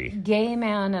cardi. gay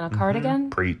man in a cardigan.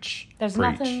 Preach. There's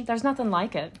Preach. nothing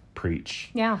like it. Preach.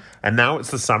 Yeah. And now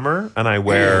it's the summer, and I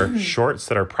wear shorts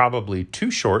that are probably too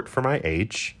short for my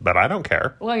age, but I don't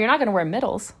care. Well, you're not going to wear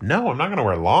middles. No, I'm not going to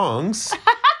wear longs.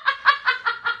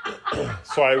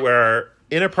 So I wear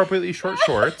inappropriately short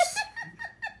shorts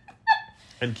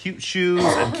and cute shoes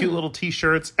and cute little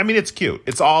t-shirts. I mean, it's cute.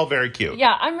 It's all very cute.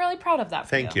 Yeah, I'm really proud of that for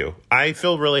Thank you. I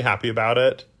feel really happy about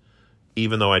it,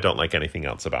 even though I don't like anything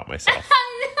else about myself.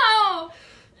 No.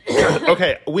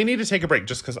 Okay, we need to take a break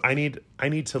just because I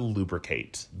need to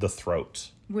lubricate the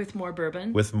throat With more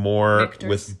bourbon. with more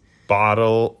Victor's.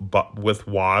 with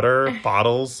water,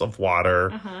 bottles of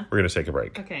water. We're gonna take a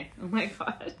break. Okay. Oh my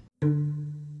God.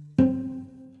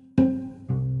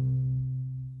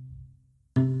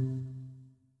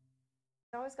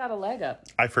 Always got a leg up.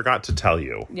 I forgot to tell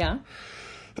you. Yeah.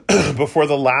 Before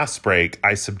the last break,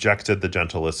 I subjected the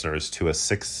gentle listeners to a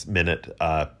 6-minute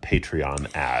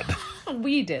Patreon ad.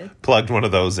 We did. Plugged one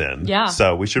of those in. Yeah.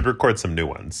 So we should record some new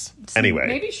ones. Anyway.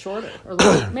 Maybe shorter or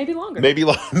maybe longer. Maybe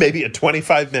a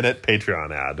 25-minute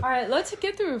Patreon ad. All right, let's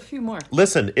get through a few more.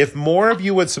 Listen, if more of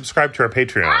you would subscribe to our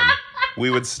Patreon, we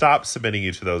would stop submitting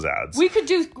you to those ads. We could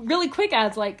do really quick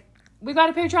ads like, we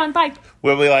got a Patreon, bye.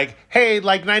 We'll be like, hey,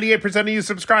 like 98% of you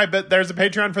subscribe, but there's a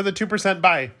Patreon for the 2%,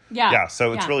 bye. Yeah. Yeah,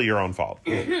 so it's Yeah. really your own fault.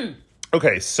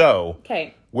 Okay, so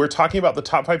Okay. we're talking about the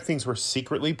top 5 things we're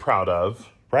secretly proud of,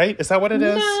 right? Is that what it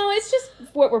is? No, it's just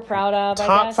what we're proud of. I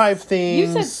Top guess. 5 things.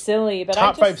 You said silly, but Top I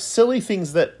just, 5 silly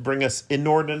things that bring us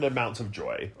inordinate amounts of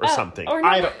joy or something. or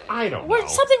I number- don't know.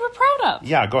 Something we're proud of.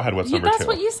 Yeah, go ahead. What's number 2? That's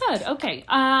what you said. Okay.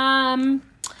 My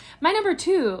number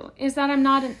 2 is that I'm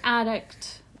not an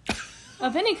addict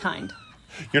of any kind.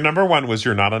 Your number 1 was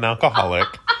you're not an alcoholic.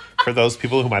 For those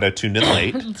people who might have tuned in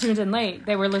late. Tuned in late.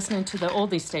 They were listening to the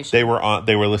oldie station. They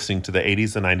were listening to the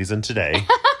 80s, the 90s, and today.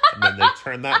 And then they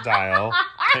turned that dial,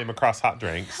 came across hot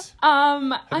drinks. Have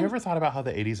you ever thought about how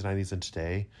the 80s, 90s, and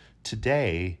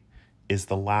today is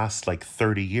the last like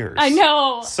 30 years? I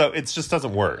know. So it just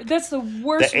doesn't work. That's the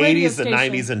worst The radio 80s, the station.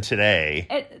 90s, and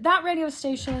today. That radio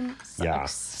station sucks. Yeah,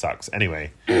 sucks.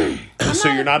 Anyway,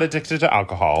 so you're not addicted to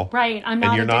alcohol. Right. I'm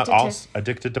not And you're not addicted also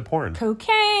addicted to porn. to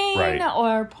cocaine Right.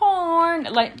 or porn.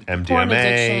 Like MDMA. porn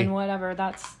addiction, whatever.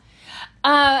 That's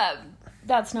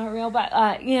not real, but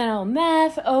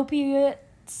meth, opioids.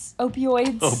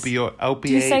 Opiates. Do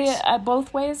you say it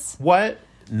both ways? What?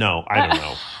 No, I don't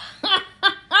know.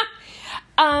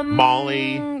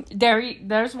 Molly.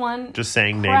 There's one. Just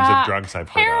saying names Crack, of drugs I've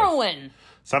heard of. heroin.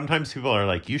 Sometimes people are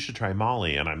like, you should try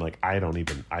Molly. And I'm like, I don't know.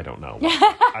 I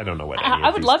don't know what any of I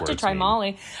would these love to words try mean.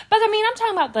 Molly. But I mean, I'm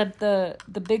talking about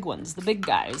the big ones, the big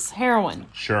guys. Heroin,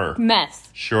 Sure. meth,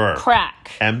 Sure.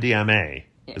 crack. MDMA.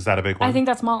 Is that a big one? I think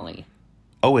that's Molly.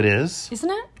 Oh, it is? Isn't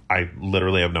it? I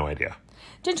literally have no idea.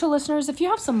 Gentle listeners, if you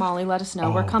have some Molly, let us know.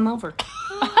 Oh. We'll come over.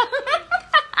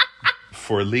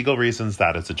 For legal reasons,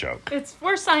 that is a joke. It's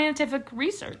for scientific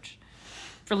research.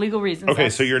 For legal reasons. Okay,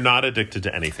 so you're not addicted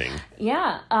to anything.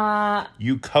 Yeah.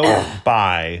 You cope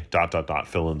by ...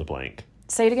 fill in the blank.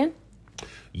 Say it again.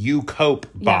 You cope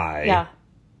by...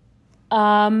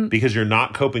 Yeah. Because you're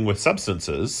not coping with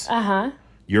substances. Uh-huh.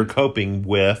 You're coping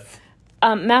with...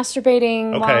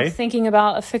 Masturbating Okay. while thinking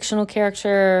about a fictional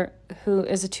character who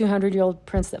is a 200-year-old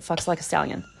prince that fucks like a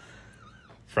stallion.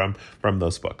 From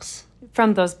those books.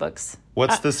 From those books.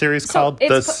 What's the series so called?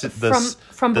 it's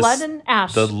from Blood and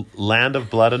Ash. The Land of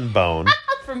Blood and Bone.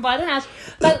 From Blood and Ash.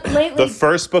 But lately... The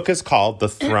first book is called The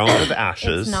Throne of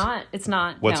Ashes. It's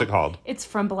not. What's no. it called? It's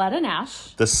From Blood and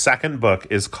Ash. The second book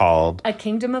is called... A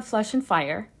Kingdom of Flesh and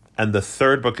Fire. And the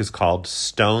third book is called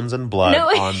Stones and Blood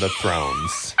on the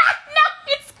Thrones.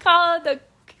 No, it's called The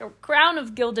Crown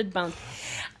of Gilded Bones.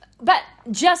 But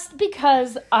just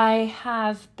because I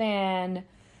have been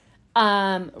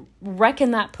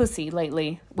wrecking that pussy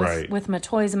lately with my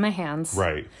toys in my hands.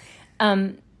 Right.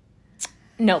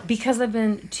 No, because I've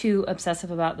been too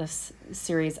obsessive about this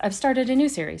series, I've started a new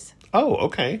series. Oh,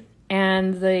 okay.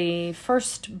 And the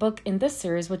first book in this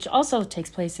series, which also takes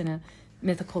place in a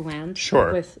mythical land.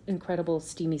 Sure. With incredible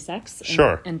steamy sex.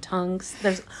 Sure. And tongues.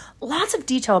 There's lots of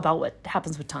detail about what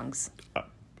happens with tongues.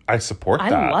 I support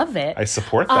that. I love it. I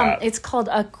support that. It's called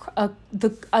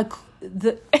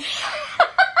the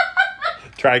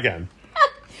Try again.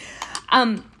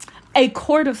 A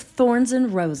Court of Thorns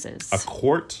and Roses. A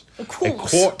quart? A quart. A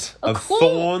quart of quart.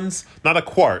 thorns? Not a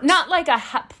quart. Not like a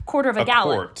quarter of a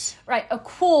gallon. Quart. Right, a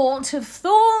quart of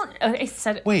thorns. I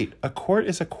said it. Wait, a quart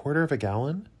is a quarter of a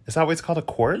gallon? Is that what it's called, a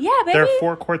quart? Yeah, baby. There are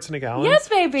 4 quarts in a gallon? Yes,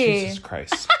 baby. Jesus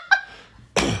Christ.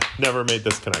 Never made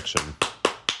this connection.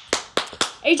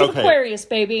 Age of Okay. Aquarius,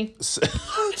 baby. So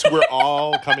we're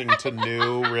all coming to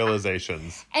new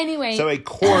realizations. Anyway. So a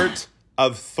quart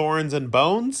of thorns and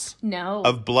bones? No.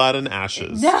 Of blood and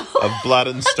ashes? No. Of blood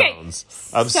and Okay. stones?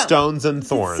 Of stones and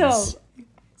thorns?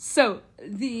 So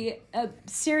the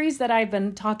series that I've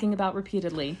been talking about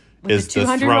repeatedly with Is the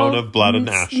 200 Throne of Blood and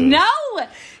Ashes. No!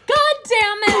 God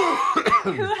damn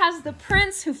it! Who has the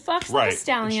prince who fucks Right. the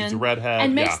stallion She's a redhead,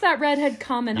 and makes yeah. that redhead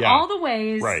come in Yeah. all the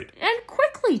ways, Right. and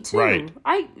quickly too. Right.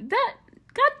 God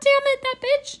damn it, that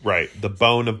bitch. Right. The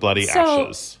bone of bloody So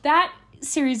ashes. that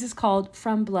series is called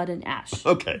From Blood and Ash.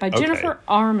 Okay, By okay. Jennifer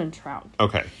Armentrout.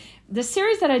 Okay. The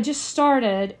series that I just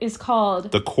started is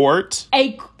called The quart.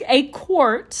 A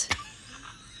Court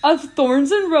of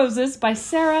Thorns and Roses by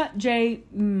Sarah J.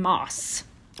 Maas.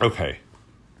 Okay.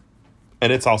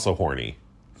 And it's also horny.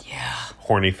 Yeah.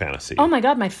 Horny fantasy. Oh my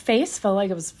god, my face felt like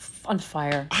it was on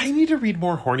fire. I need to read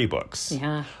more horny books.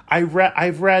 Yeah. I've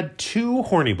read 2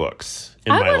 horny books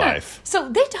in my life. So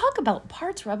they talk about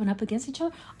parts rubbing up against each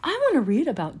other. I want to read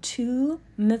about 2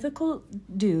 mythical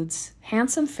dudes,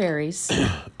 handsome fairies,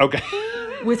 Okay.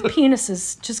 with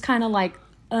penises, just kind of like,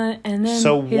 and then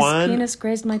So his one- penis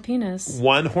grazed my penis.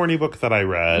 One horny book that I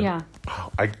read. Yeah.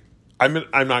 I'm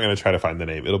not going to try to find the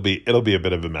name. It'll be a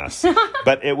bit of a mess.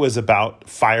 But it was about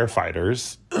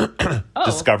firefighters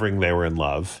discovering they were in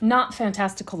love. Not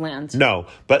Fantastical Land. No,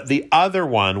 but the other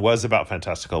one was about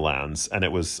Fantastical Lands, and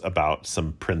it was about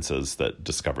some princes that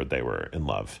discovered they were in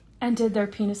love. And did their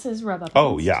penises rub up?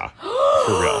 Oh, against? yeah.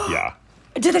 For real, yeah.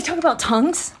 Did they talk about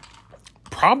tongues?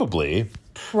 Probably.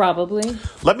 Probably.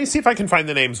 Let me see if I can find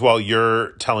the names while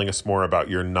you're telling us more about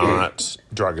your not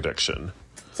drug addiction.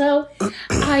 So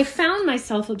I found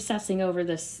myself obsessing over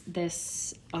this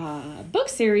book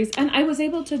series, and I was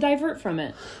able to divert from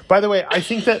it. By the way, I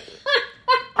think that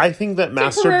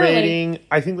Temporarily.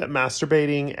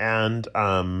 masturbating and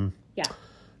Yeah.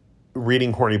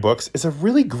 reading horny books is a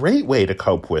really great way to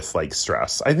cope with like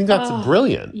stress. I think that's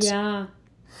brilliant. Yeah.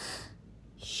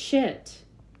 Shit.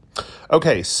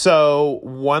 Okay, so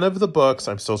one of the books,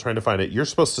 I'm still trying to find it. You're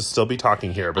supposed to still be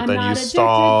talking here, but I'm then not you addicted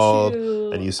stalled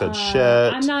to, and you said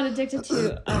shit. I'm not addicted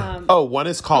to. One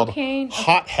is called cocaine.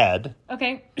 Hothead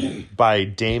Okay. by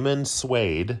Damon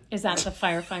Suede. Is that the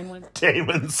Firefine one?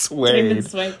 Damon Suede. Damon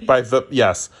Suede.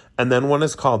 Yes. And then one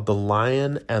is called The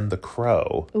Lion and the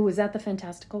Crow. Oh, is that the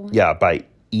Fantastical one? Yeah, by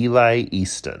Eli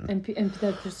Easton. And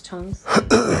there's tongues.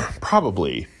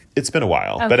 Probably. It's been a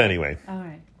while. But Okay. anyway. All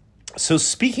right. So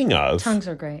speaking of, Tongues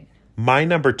are great. my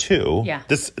number 2. Yeah.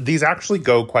 These actually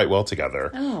go quite well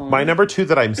together. Oh. My number 2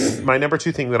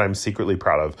 thing that I'm secretly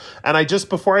proud of. And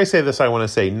before I say this, I want to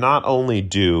say not only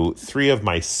do 3 of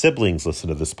my siblings listen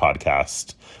to this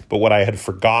podcast, but what I had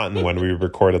forgotten when we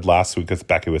recorded last week with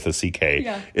Becky with a CK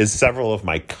is several of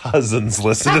my cousins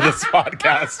listen to this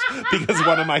podcast because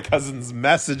one of my cousins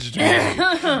messaged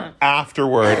me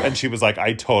afterward and she was like,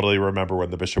 I totally remember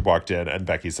when the bishop walked in and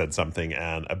Becky said something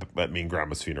at me and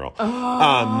Grandma's funeral.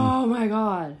 Oh my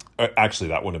god. Actually,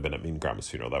 that wouldn't have been at me and Grandma's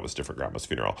funeral. That was different Grandma's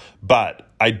funeral. But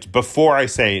before I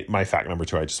say my fact number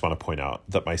 2, I just want to point out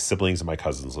that my siblings and my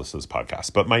cousins listen to this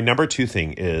podcast. But my number 2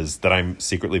 thing is that I'm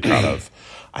secretly proud of.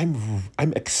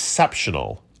 I'm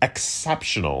exceptional at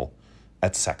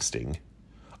sexting.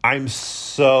 I'm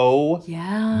so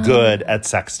good at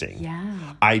sexting. Yeah.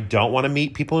 I don't want to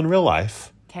meet people in real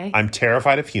life. Okay. I'm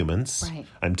terrified of humans. Right.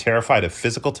 I'm terrified of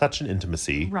physical touch and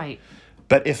intimacy. Right.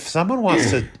 But if someone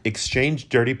wants to exchange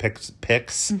dirty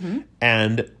pics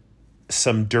and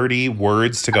some dirty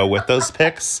words to go with those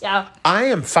pics, I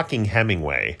am fucking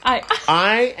Hemingway.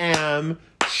 I am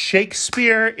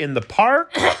Shakespeare in the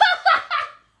Park.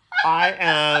 I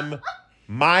am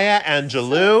Maya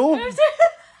Angelou.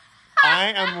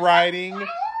 I am writing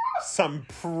some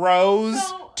prose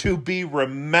to be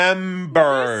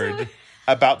remembered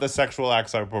about the sexual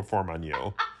acts I perform on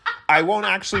you. I won't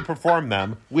actually perform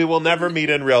them. We will never meet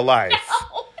in real life.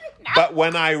 No. But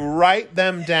when I write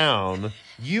them down,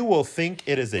 you will think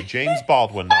it is a James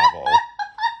Baldwin novel.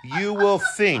 You will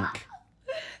think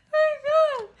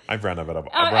I've run out of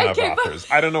authors.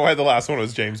 I don't know why the last one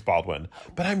was James Baldwin,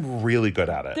 but I'm really good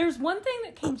at it. There's one thing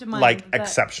that came to mind. Like,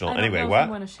 exceptional. Anyway, what? I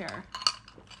want to share.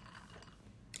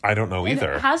 I don't know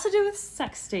either. It has to do with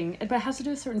sexting, but it has to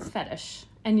do with a certain fetish.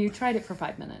 And you tried it for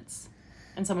 5 minutes,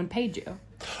 and someone paid you.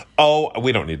 Oh,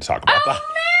 we don't need to talk about that.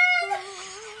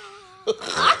 Man!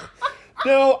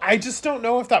 No, I just don't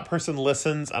know if that person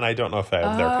listens, and I don't know if I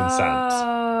have their consent.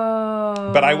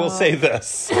 But I will say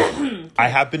this. I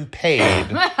have been paid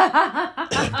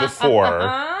before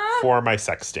for my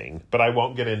sexting, but I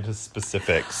won't get into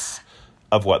specifics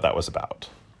of what that was about.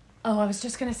 Oh, I was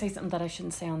just going to say something that I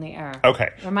shouldn't say on the air. Okay.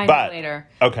 Remind me later.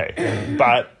 Okay.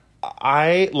 But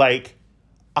I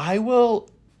will,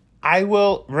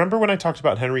 remember when I talked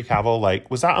about Henry Cavill, like,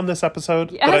 was that on this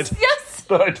episode? Yes, yes.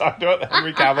 That I talked about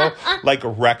Henry Cavill, like,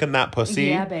 wrecking that pussy?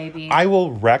 Yeah, baby. I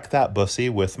will wreck that pussy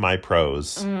with my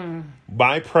prose.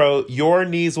 Your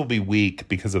knees will be weak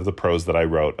because of the prose that I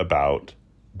wrote about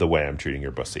the way I'm treating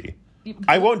your pussy.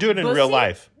 I won't do it in real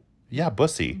life. Yeah,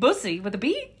 bussy. Bussy with a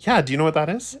B? Yeah, do you know what that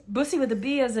is? Bussy with a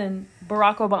B as in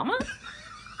Barack Obama?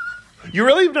 You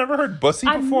really have never heard bussy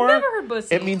before? I've never heard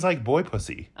bussy. It means like boy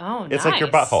pussy. Oh, nice. It's like your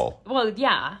butthole. Well,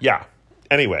 yeah. Yeah.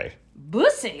 Anyway.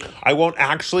 Bussy. I won't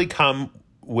actually come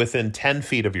within 10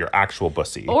 feet of your actual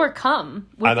bussy. Or come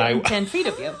within 10 feet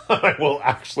of you. I will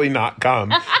actually not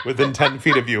come within 10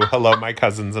 feet of you. Hello, my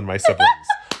cousins and my siblings.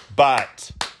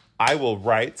 But I will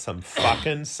write some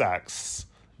fucking sex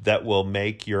that will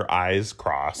make your eyes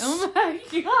cross. Oh my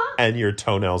God. And your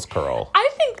toenails curl. I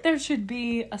think there should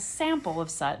be a sample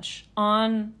of such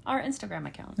on our Instagram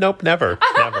account. Nope, never.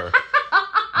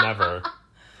 Never.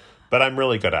 But I'm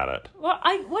really good at it. Well,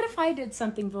 what if I did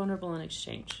something vulnerable in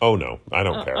exchange? Oh, no. I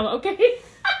don't care. Oh, okay.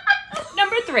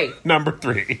 Number 3.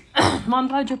 Well, I'm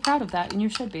glad you're proud of that, and you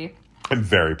should be. I'm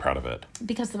very proud of it.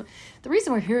 Because the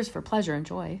reason we're here is for pleasure and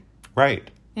joy.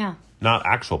 Right. Yeah. Not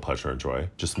actual pleasure and joy.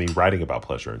 Just me writing about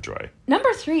pleasure and joy.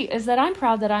 Number 3 is that I'm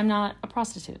proud that I'm not a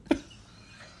prostitute.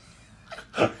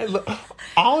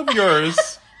 All of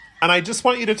yours, and I just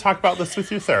want you to talk about this with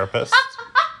your therapist.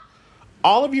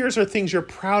 All of yours are things you're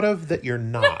proud of that you're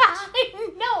not.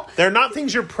 No. They're not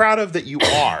things you're proud of that you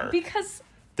are. Because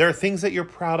there are things that you're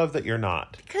proud of that you're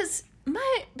not. Because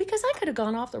I could have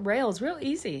gone off the rails real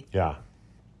easy. Yeah.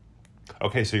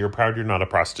 Okay, so you're proud you're not a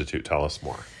prostitute. Tell us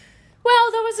more.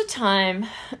 Well, there was a time.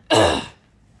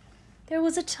 There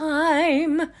was a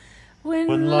time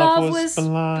when love was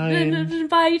blind,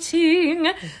 inviting,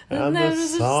 and the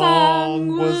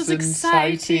song was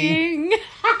exciting.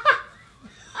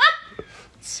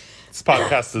 This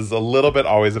podcast is a little bit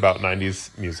always about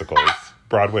 90s musicals.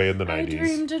 Broadway in the 90s. I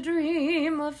dreamed a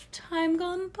dream of time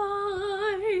gone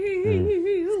by.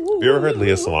 Have you ever heard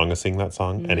Leah Salonga sing that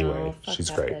song? No, anyway, she's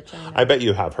great. Bitch, I bet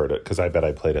you have heard it, because I bet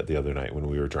I played it the other night when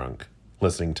we were drunk,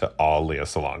 listening to all Leah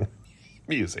Salonga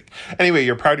music. Anyway,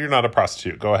 you're proud you're not a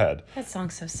prostitute. Go ahead. That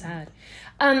song's so sad.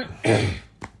 There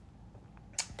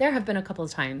have been a couple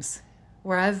of times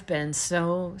where I've been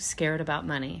so scared about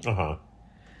money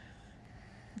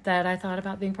that I thought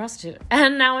about being a prostitute.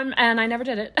 And I never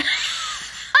did it.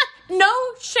 No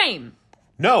shame.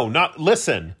 No,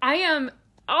 listen. I am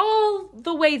all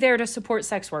the way there to support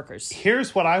sex workers.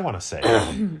 Here's what I want to say.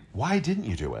 Why didn't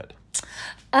you do it?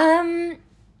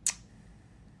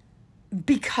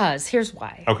 Because here's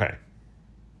why. Okay.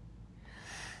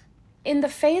 In the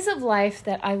phase of life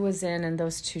that I was in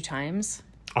those 2 times,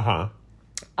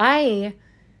 I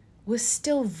was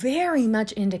still very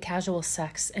much into casual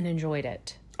sex and enjoyed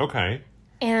it. Okay.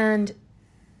 And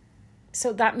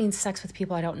so that means sex with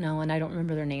people I don't know and I don't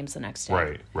remember their names the next day.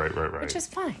 Right. Which is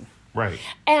fine. Right.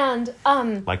 And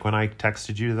like when I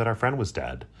texted you that our friend was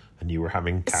dead and you were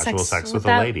having casual sex with a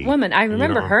that lady. Woman, I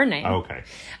remember her name. Oh, okay.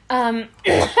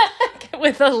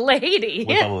 With a lady.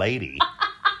 With a lady.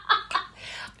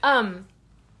 And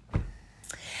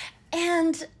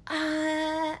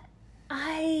I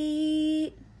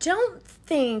don't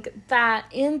think that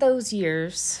in those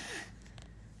years,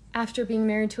 after being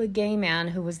married to a gay man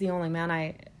who was the only man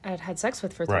I had sex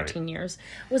with for 13 years,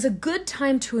 was a good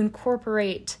time to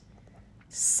incorporate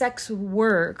sex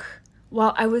work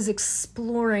while I was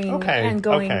exploring and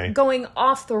going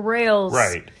off the rails.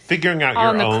 Right. Figuring out your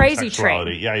on the own crazy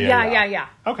sexuality. train. Yeah.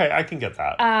 Okay, I can get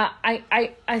that.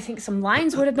 I think some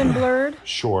lines would have been blurred.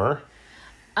 Sure.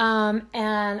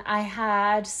 And I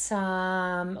had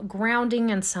some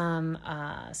grounding and some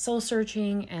soul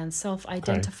searching and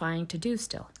self-identifying to do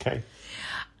still. Okay.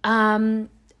 I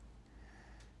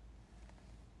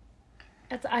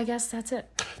guess that's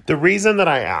it. The reason that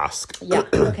I ask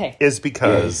is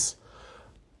because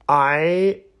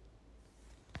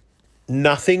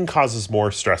nothing causes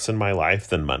more stress in my life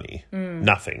than money.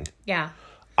 Nothing. Yeah.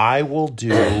 I will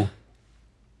do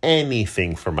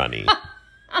anything for money.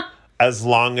 as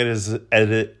long as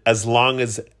it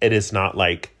is not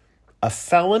like a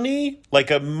felony, like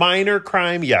a minor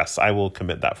crime. Yes, I will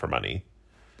commit that for money.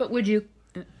 But would you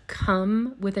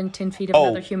come within 10 feet of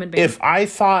another human being? If I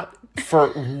thought for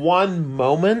one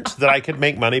moment that I could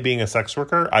make money being a sex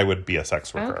worker, I would be a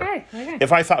sex worker. Okay.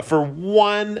 If I thought for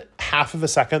 1/2 of a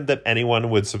second that anyone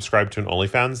would subscribe to an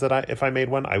OnlyFans, if I made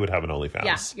one, I would have an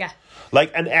OnlyFans. Yeah.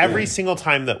 Like, and every single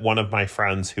time that one of my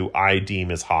friends who I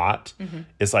deem is hot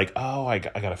is like, oh, I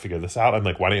got to figure this out. I'm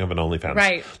like, why don't you have an OnlyFans?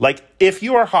 Right. Like, if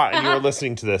you are hot and you're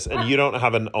listening to this and you don't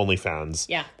have an OnlyFans,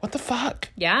 what the fuck?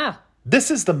 Yeah.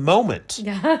 This is the moment.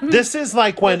 Yeah. This is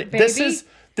like when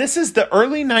this is the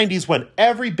early 90s when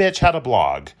every bitch had a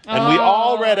blog and we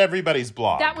all read everybody's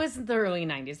blog. That was the early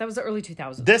 90s. That was the early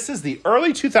 2000s. This is the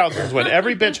early 2000s when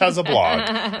every bitch has a blog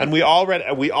and we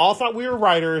all thought we were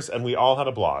writers and we all had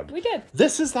a blog. We did.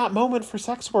 This is that moment for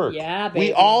sex work. Yeah, baby.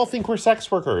 We all think we're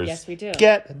sex workers. Yes, we do.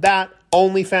 Get that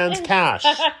OnlyFans cash.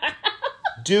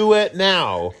 Do it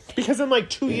now. Because in like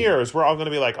 2 years, we're all going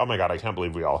to be like, oh my God, I can't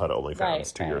believe we all had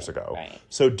OnlyFans 2 years ago. Right.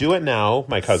 So do it now,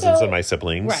 my cousins and my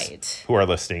siblings who are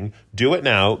listening. Do it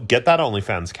now. Get that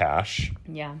OnlyFans cash.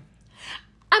 Yeah.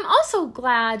 I'm also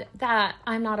glad that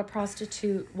I'm not a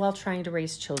prostitute while trying to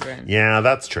raise children. Yeah,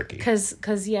 that's tricky. Because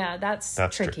that's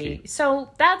tricky. So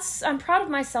I'm proud of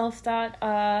myself that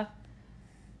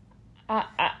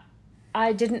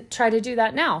I didn't try to do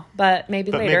that now, but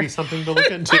maybe later. Maybe something to look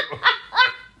into.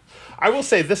 I will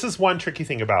say this is one tricky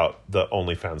thing about the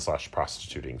OnlyFans /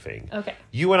 prostituting thing. Okay.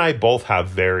 You and I both have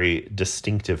very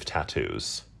distinctive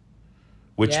tattoos,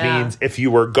 which means if you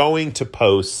were going to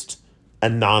post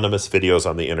anonymous videos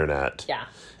on the internet,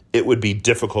 it would be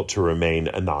difficult to remain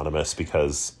anonymous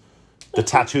because the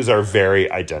tattoos are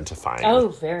very identifying. Oh,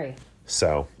 very.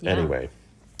 So anyway.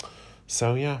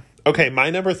 So yeah. Okay, my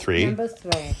number 3.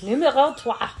 Numéro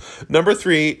 3. Number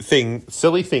 3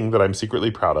 silly thing that I'm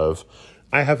secretly proud of.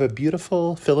 I have a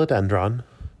beautiful philodendron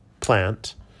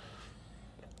plant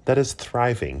that is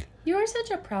thriving. You are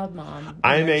such a proud mom.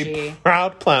 I'm a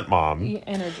proud plant mom.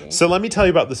 Energy. So let me tell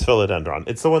you about this philodendron.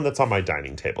 It's the one that's on my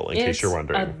dining table, in case you're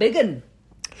wondering. A big one.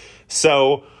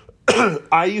 So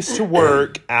I used to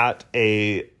work at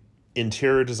a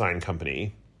interior design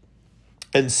company.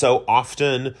 And so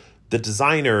often the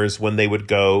designers, when they would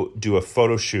go do a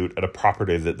photo shoot at a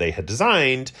property that they had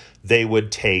designed, they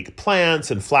would take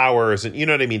plants and flowers and, you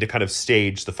know what I mean, to kind of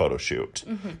stage the photo shoot.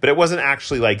 But it wasn't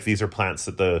actually like these are plants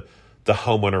that the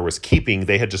homeowner was keeping.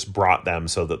 They had just brought them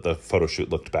so that the photo shoot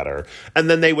looked better. And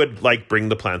then they would like bring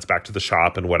the plants back to the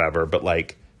shop and whatever. But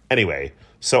like, anyway,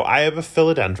 so I have a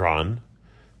philodendron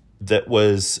that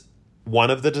was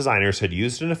one of the designers had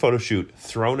used in a photo shoot,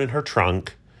 thrown in her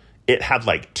trunk. It had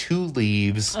like 2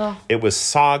 leaves. Oh. It was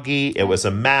soggy. It was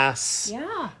a mess.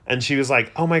 Yeah. And she was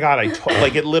like, oh my God,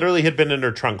 like it literally had been in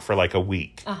her trunk for like a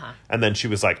week. And then she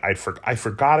was like, I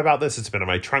forgot about this. It's been in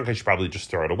my trunk. I should probably just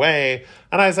throw it away.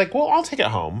 And I was like, well, I'll take it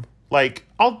home. Like,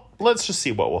 let's just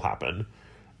see what will happen.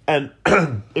 And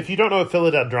if you don't know, a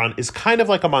philodendron is kind of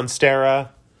like a monstera.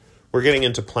 We're getting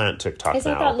into plant TikTok now. Is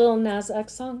that that little Nas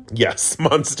X song? Yes,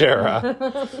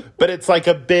 monstera. But it's like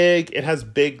it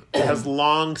has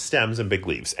long stems and big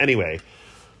leaves. Anyway,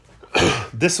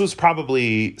 this was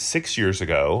probably 6 years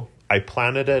ago. I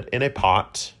planted it in a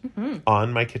pot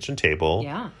on my kitchen table.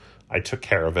 Yeah. I took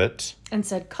care of it. And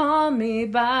said, call me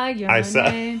by your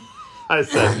name. I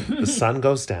said, the sun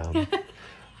goes down.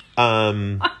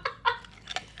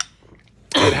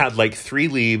 It had like 3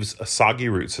 leaves, a soggy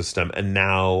root system, and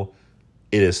now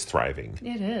it is thriving.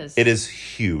 It is. It is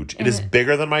huge. It is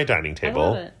bigger than my dining table. I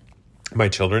love it. My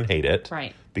children hate it.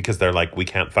 Right. Because they're like, we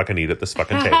can't fucking eat at this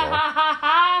fucking table.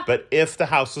 But if the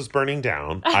house was burning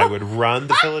down, I would run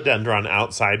the philodendron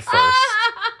outside first.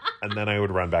 And then I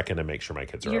would run back in and make sure my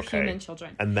kids are okay. Your human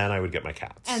children. And then I would get my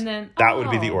cats. And then... That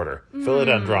would be the order.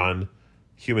 Philodendron,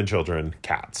 human children,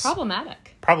 cats.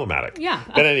 Problematic. Yeah.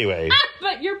 But anyway.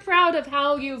 But you're proud of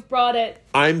how you've brought it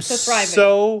I'm to thriving.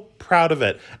 So proud of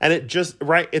it. And it just,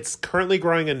 it's currently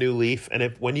growing a new leaf.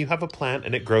 And when you have a plant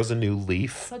and it grows a new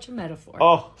leaf. Such a metaphor.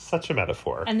 Oh, such a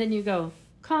metaphor. And then you go,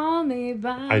 call me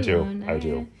by your name. I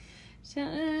do.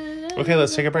 Okay,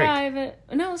 let's take a break.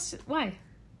 No, why?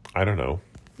 I don't know.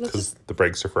 Because the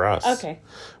breaks are for us. Okay.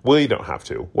 Well, you don't have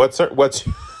to.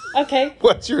 Okay.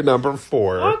 What's your number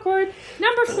 4? Awkward.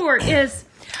 Number 4 is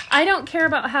I don't care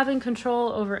about having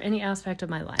control over any aspect of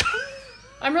my life.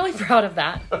 I'm really proud of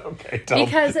that. Okay,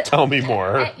 tell me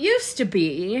more. It used to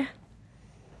be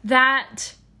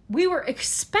that we were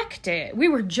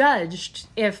judged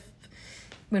if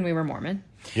when we were Mormon.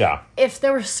 Yeah. If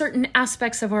there were certain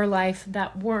aspects of our life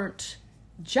that weren't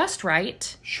just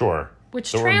right, Sure.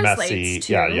 which They were messy. translates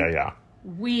to Yeah.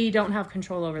 we don't have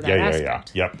control over that Yeah.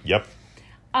 aspect. Yep.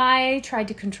 I tried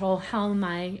to control how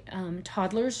my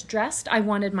toddlers dressed. I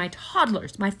wanted my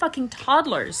fucking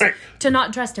toddlers, to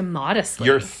not dress immodestly.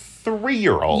 Your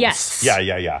 3-year-olds. Yes.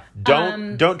 Yeah.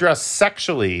 Don't dress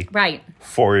sexually. Right.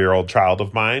 4-year-old child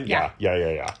of mine. Yeah.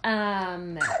 Yeah.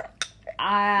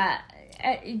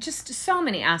 Just so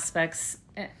many aspects.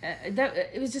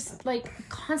 It was just like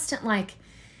constant, like,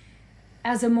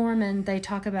 as a Mormon, they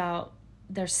talk about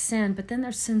their sin, but then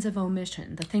there's sins of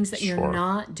omission, the things that Sure. you're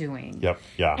not doing. Yep.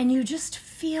 Yeah. And you just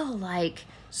feel like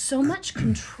so much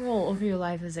control over your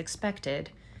life is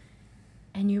expected,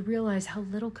 and you realize how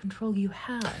little control you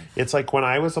have. It's like when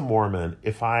I was a Mormon,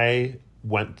 if I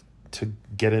went to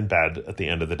get in bed at the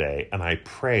end of the day and I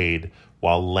prayed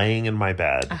while laying in my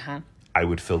bed, I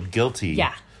would feel guilty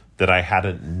that I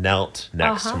hadn't knelt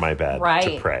next to my bed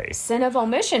to pray. Sin of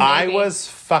omission, baby. I was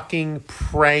fucking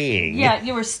praying. Yeah,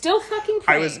 you were still fucking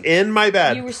praying. I was in my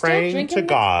bed You were still praying drinking to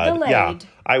God. the Yeah. Lade.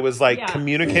 I was like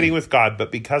communicating with God,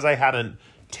 but because I hadn't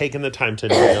taken the time to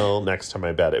kneel next to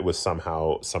my bed, it was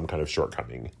somehow some kind of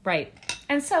shortcoming. Right.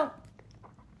 And so,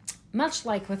 much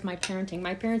like with my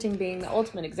parenting being the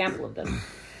ultimate example of this,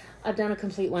 I've done a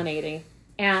complete 180.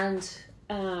 And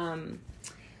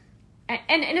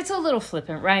it's a little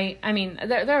flippant, right? I mean,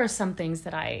 there are some things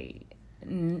that I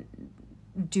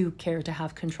do care to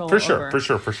have control over.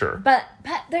 For sure. But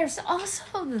there's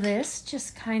also this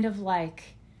just kind of like,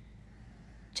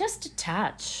 just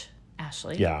detach,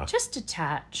 Ashley. Yeah. Just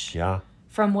detach. Yeah.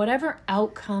 From whatever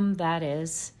outcome that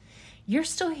is. You're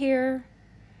still here.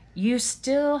 You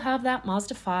still have that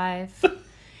Mazda 5.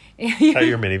 Is that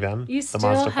your minivan? You The still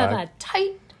Mazda have 5? a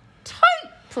tight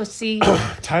pussy.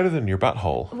 Tighter than your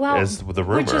butthole, is the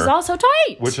rumor. Which is also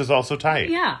tight. Which is also tight.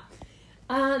 Yeah.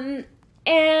 And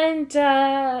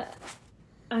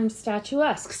I'm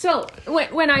statuesque. So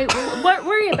when I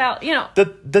worry about,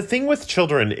 The thing with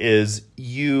children is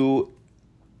you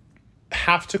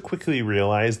have to quickly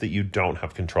realize that you don't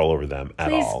have control over them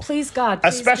at all. Please, God.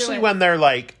 Please Especially do it. when they're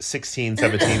like 16,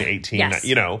 17, 18, Yes.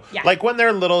 Yeah. Like when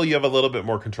they're little, you have a little bit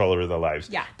more control over their lives.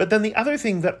 Yeah. But then the other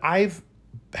thing that I've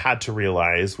had to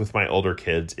realize with my older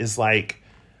kids is like,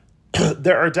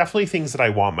 there are definitely things that I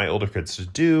want my older kids to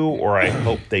do, or I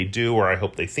hope they do, or I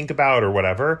hope they think about, or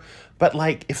whatever. But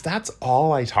like, if that's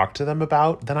all I talk to them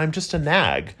about, then I'm just a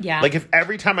nag. Yeah. Like if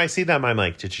every time I see them, I'm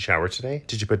like, did you shower today?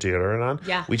 Did you put deodorant on?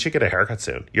 Yeah. We should get a haircut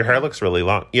soon. Your hair looks really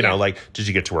long. You know, like, did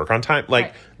you get to work on time? Like,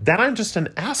 Right. then I'm just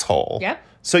an asshole. Yep.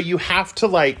 So you have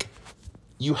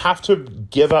to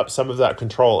give up some of that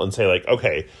control and say like,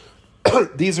 okay,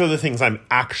 these are the things I'm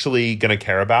actually going to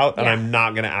care about, and Yeah. I'm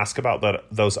not going to ask about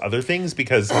those other things,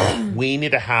 because we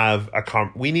need to have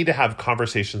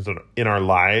conversations in our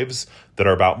lives that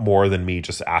are about more than me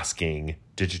just asking,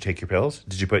 did you take your pills?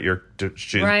 Did you put your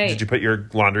did you put your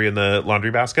laundry in the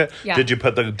laundry basket? Yeah. Did you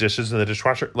put the dishes in the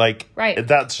dishwasher? Like, Right.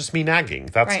 that's just me nagging.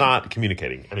 That's Right. not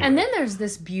communicating. Anyway. And then there's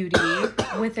this beauty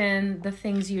within the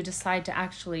things you decide to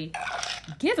actually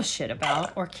give a shit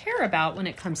about or care about when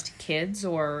it comes to kids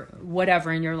or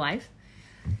whatever in your life.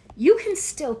 You can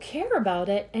still care about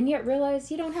it and yet realize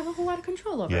you don't have a whole lot of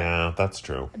control over it. Yeah, that's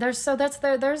true. There's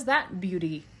that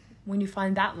beauty when you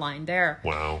find that line there.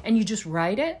 Wow. And you just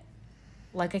ride it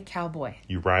like a cowboy.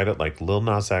 You ride it like Lil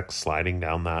Nas X sliding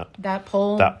down that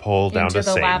pole down into to the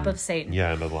Satan. lap of Satan.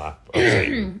 Yeah, into the lap of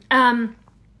Satan.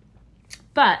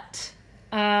 But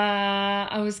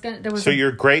I was gonna. There was. So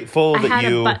you're grateful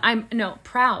that but I'm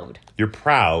proud. You're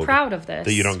proud of this.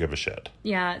 that you don't give a shit.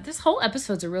 Yeah, this whole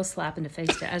episode's a real slap in the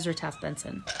face to Ezra Taft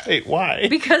Benson Wait, why?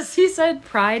 because he said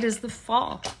pride is the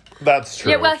fall. That's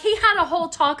true. Yeah, well, he had a whole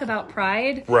talk about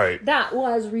pride. Right. That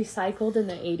was recycled in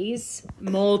the 80s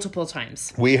multiple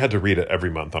times. We had to read it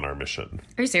every month on our mission.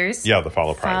 Are you serious? Yeah, the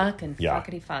Fall of Pride. Fuck and yeah.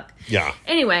 fuckity fuck. Yeah.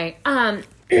 Anyway,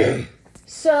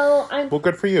 so I'm Well,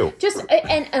 good for you. just,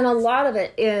 and a lot of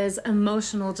it is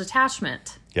emotional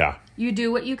detachment. Yeah. You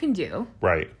do what you can do.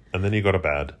 Right. And then you go to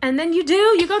bed. And then you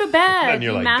go to bed. Then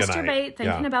you're you like, "Good masturbate night."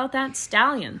 thinking Yeah. about that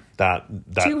stallion. That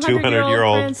 200-year-old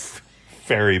 200-year-old prince.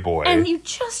 fairy boy. And you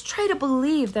just try to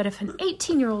believe that if an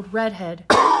 18-year-old redhead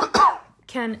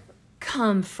can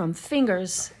come from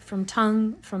fingers, from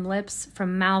tongue, from lips,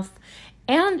 from mouth,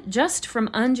 and just from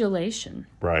undulation,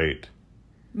 Right.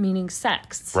 meaning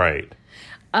sex. Right.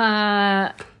 She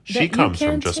that you comes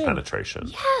can from just too.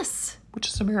 penetration, Yes. which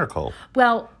is a miracle.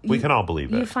 Well, We can all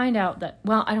believe You it. find out that,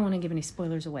 well, I don't want to give any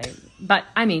spoilers away, but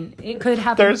I mean, it could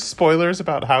happen. There's spoilers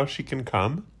about how she can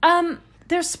come.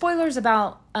 There's spoilers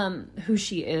about who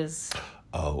she is.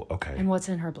 Oh, okay. And what's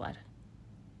in her blood?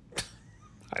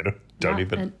 I don't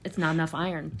even It's not enough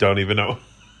iron. don't even know.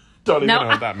 Don't even know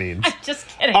what that means. I'm just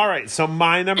kidding. All right, so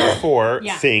my number 4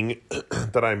 Yeah. thing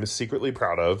that I'm secretly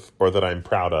proud of, or that I'm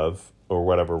proud of, or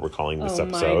whatever we're calling this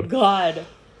episode. Oh my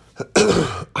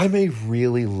God. I'm a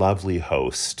really lovely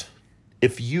host.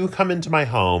 If you come into my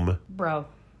home, Bro.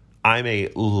 I'm a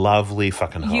lovely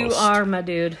fucking host. You are my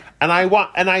dude. And I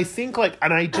want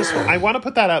to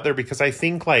put that out there because I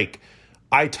think like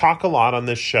I talk a lot on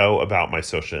this show about my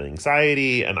social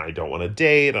anxiety and I don't want to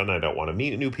date and I don't want to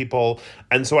meet new people.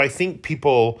 And so I think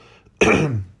people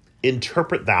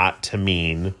interpret that to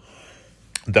mean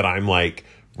that I'm like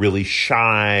really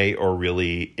shy or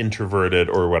really introverted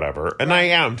or whatever. And I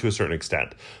am to a certain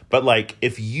extent. But like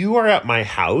if you are at my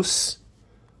house,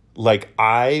 like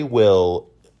I will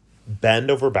bend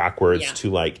over backwards to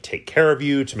like take care of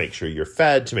you, to make sure you're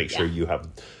fed, to make sure you have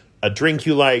a drink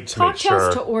you like, to make sure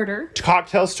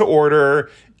cocktails to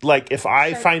order. Like if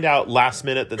I find out last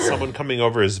minute that someone coming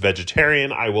over is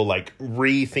vegetarian, I will like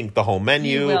rethink the whole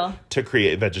menu to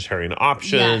create vegetarian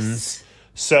options. Yes.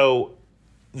 So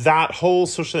that whole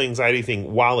social anxiety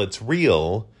thing, while it's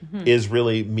real, is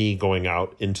really me going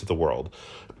out into the world.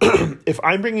 If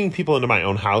I'm bringing people into my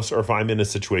own house or if I'm in a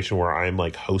situation where I'm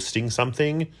like hosting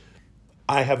something,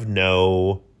 I have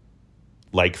no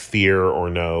like fear or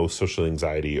no social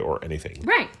anxiety or anything.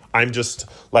 Right. I'm just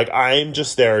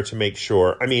there to make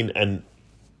sure. I mean, and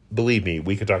believe me,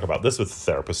 we could talk about this with the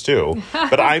therapist too,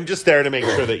 but I'm just there to make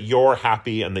sure that you're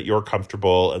happy and that you're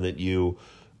comfortable and that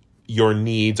your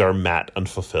needs are met and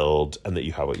fulfilled and that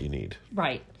you have what you need.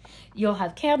 Right. You'll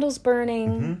have candles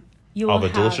burning. You will I'll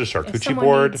have a delicious charcuterie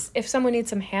board. If someone needs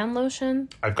some hand lotion.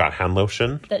 I've got hand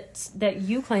lotion. That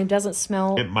you claim doesn't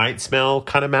smell. It might smell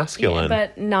kind of masculine.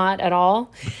 But not at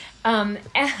all.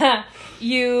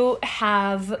 You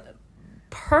have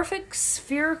perfect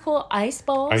spherical ice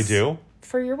balls. I do.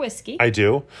 For your whiskey. I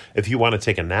do. If you want to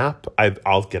take a nap,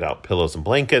 I'll get out pillows and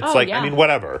blankets. I mean,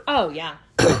 whatever. Oh, yeah.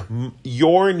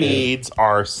 Your needs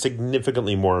are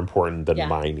significantly more important than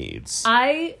my needs.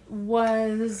 I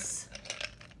was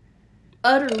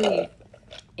utterly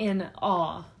in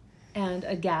awe and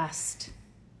aghast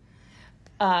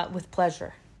with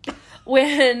pleasure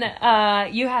when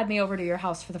you had me over to your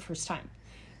house for the first time.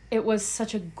 It was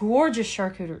such a gorgeous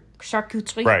charcuterie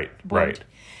board. Right.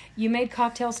 You made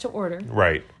cocktails to order.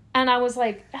 Right. And I was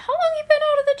like, how long you been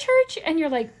out of the church? And you're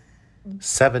like,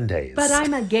 7 days. but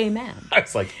I'm a gay man.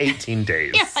 It's like 18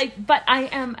 days. Yeah, like, but I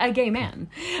am a gay man.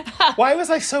 Why was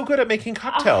I so good at making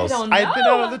cocktails? I don't know. I'd been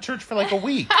out of the church for like a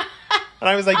week. And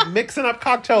I was like mixing up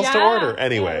cocktails to order.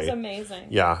 Anyway. It was amazing.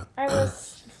 Yeah. I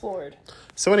was floored.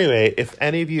 So anyway, if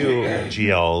any of you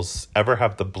GLs ever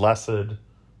have the blessed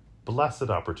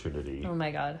opportunity Oh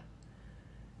my God.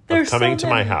 of coming to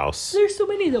my house, There's so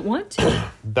many that want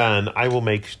to. then I will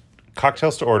make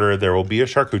cocktails to order. There will be a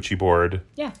charcuterie board.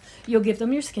 Yeah. You'll give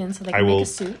them your skin so they can make a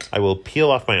suit. I will peel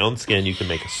off my own skin. You can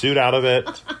make a suit out of it.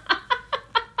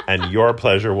 And your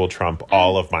pleasure will trump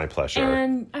all of my pleasure.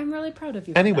 And I'm really proud of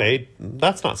you. Anyway,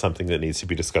 that's not something that needs to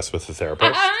be discussed with the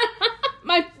therapist.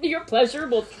 Your pleasure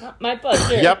will trump my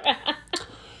pleasure. Yep.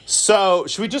 So,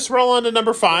 should we just roll on to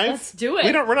number 5? Let's do it.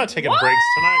 We're not taking breaks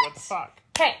tonight. What the fuck?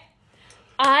 Okay.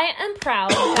 I am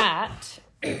proud that...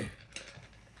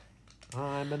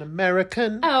 I'm an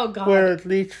American. Oh, God. Where at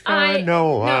least I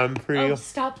know I'm free. Oh,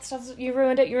 stop. You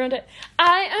ruined it.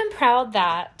 I am proud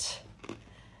that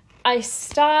I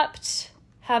stopped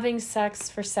having sex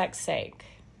for sex sake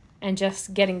and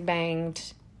just getting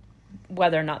banged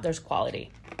whether or not there's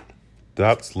quality.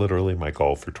 That's literally my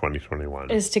goal for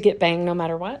 2021. Is to get banged no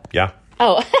matter what? Yeah.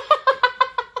 Oh.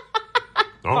 I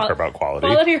don't care about quality.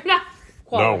 Quality or not?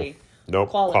 Quality. No.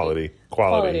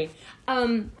 Quality.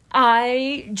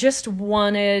 I just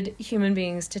wanted human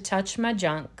beings to touch my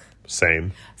junk.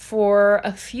 Same. For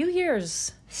a few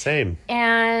years. Same.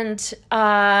 And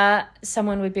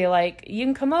someone would be like, you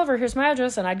can come over, here's my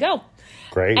address, and I'd go.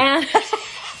 Great. And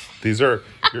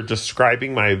you're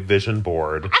describing my vision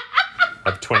board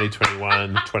of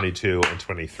 2021, 22, and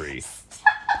 23.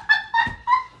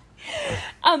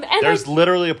 There's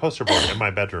literally a poster board in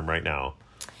my bedroom right now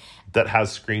that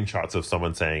has screenshots of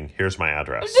someone saying, here's my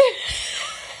address.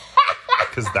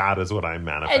 Because that is what I'm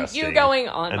manifesting. And you going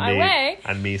on my way.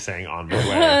 And me saying on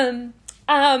my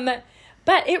way.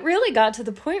 But it really got to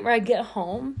the point where I'd get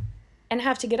home and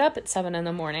have to get up at 7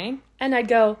 a.m. And I'd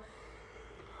go,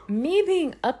 me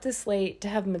being up this late to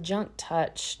have my junk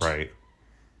touched. Right.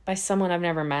 By someone I've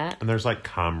never met. And there's like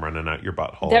cum running out your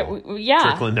butthole.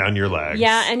 Trickling down your legs.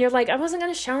 Yeah, and you're like, I wasn't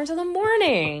going to shower until the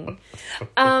morning.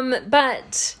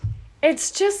 But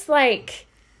it's just like,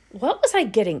 what was I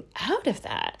getting out of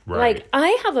that? Right. Like,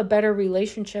 I have a better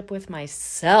relationship with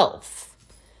myself.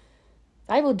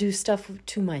 I will do stuff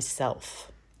to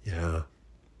myself. Yeah.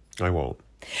 I won't.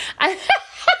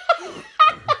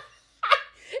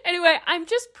 Anyway, I'm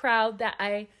just proud that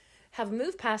I have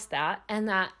moved past that, and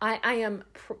that I am,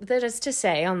 that is to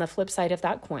say, on the flip side of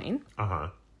that coin, Uh-huh.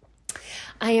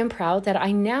 I am proud that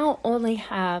I now only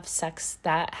have sex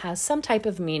that has some type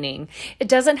of meaning. It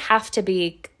doesn't have to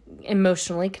be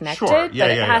emotionally connected, Sure. Yeah,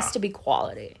 but it yeah, has yeah. to be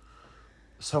quality.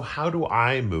 So how do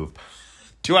I move?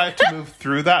 Do I have to move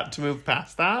through that to move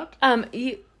past that?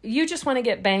 You just want to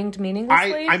get banged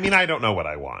meaninglessly? I mean, I don't know what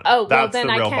I want. Oh, well, That's then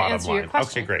the I real can't bottom answer line. your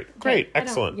question. Okay, great. I don't-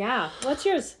 Excellent. Yeah. What's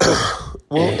yours?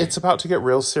 Well, it's about to get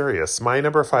real serious. My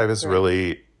number 5 is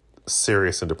really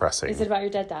serious and depressing. Is it about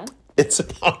your dead dad? It's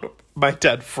about my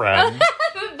dead friend,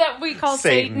 That we call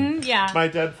Satan? Yeah. My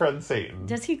dead friend, Satan.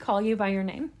 Does he call you by your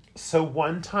name? So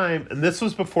one time, and this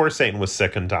was before Satan was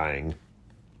sick and dying,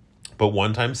 but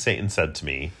one time Satan said to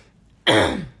me,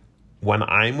 when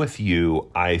I'm with you,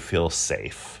 I feel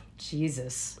safe.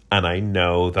 Jesus. And I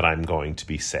know that I'm going to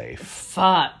be safe.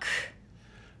 Fuck.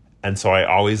 And so I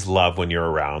always love when you're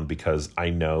around because I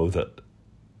know that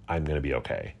I'm going to be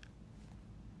okay.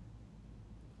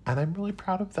 And I'm really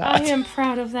proud of that. I am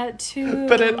proud of that too.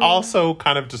 But it also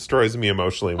kind of destroys me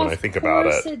emotionally when I think about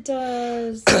it. Of course it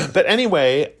does. But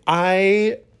anyway,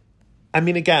 I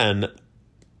mean, again,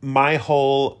 my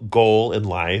whole goal in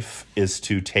life is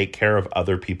to take care of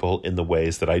other people in the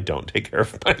ways that I don't take care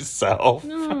of myself.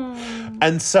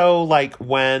 And so, like,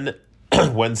 when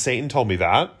Satan told me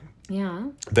that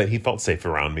he felt safe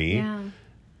around me,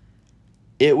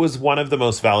 it was one of the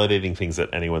most validating things that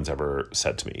anyone's ever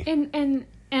said to me.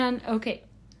 And okay.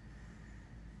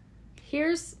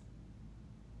 Here's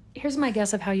my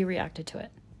guess of how you reacted to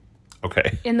it.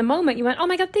 Okay. In the moment, you went, "Oh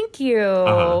my God, thank you,"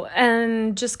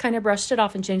 and just kind of brushed it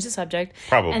off and changed the subject.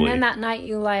 Probably. And then that night,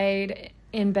 you laid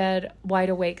in bed, wide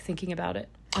awake, thinking about it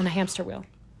on a hamster wheel.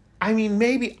 I mean,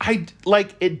 maybe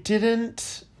it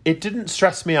didn't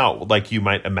stress me out like you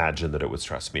might imagine that it would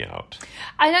stress me out.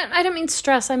 I don't mean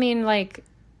stress. I mean like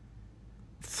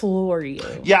floor you.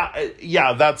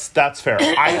 Yeah, that's fair.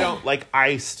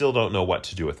 I still don't know what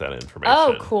to do with that information.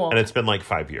 Oh, cool. And it's been like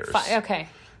 5 years. Okay.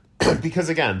 Because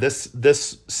again,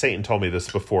 this Satan told me this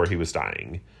before he was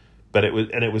dying, but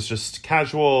it was just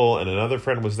casual, and another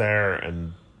friend was there,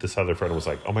 and this other friend was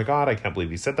like, "Oh my God, I can't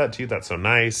believe he said that to you. That's so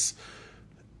nice."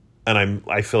 And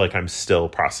I feel like I'm still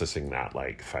processing that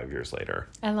like 5 years later.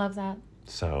 I love that.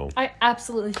 So I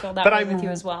absolutely feel that way with you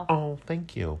as well. Oh,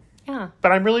 thank you. Yeah.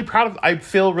 But I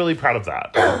feel really proud of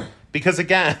that. Because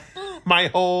again, my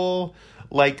whole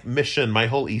mission, my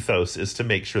whole ethos is to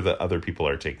make sure that other people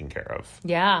are taken care of.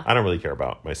 Yeah. I don't really care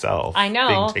about myself. I know.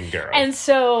 Being taken care of. And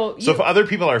so if other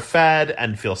people are fed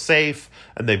and feel safe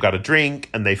and they've got a drink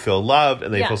and they feel loved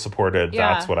and they feel supported,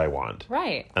 that's what I want.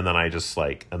 Right. And then I just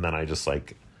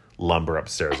lumber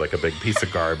upstairs like a big piece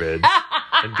of garbage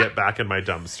and get back in my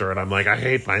dumpster, and I'm like, I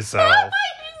hate myself.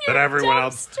 But everyone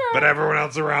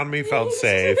else around me felt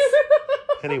safe.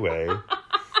 Anyway,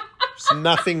 there's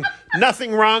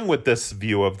nothing wrong with this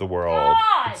view of the world.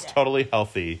 God. It's totally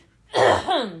healthy.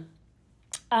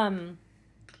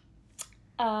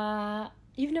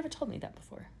 You've never told me that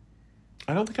before.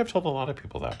 I don't think I've told a lot of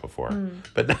people that before.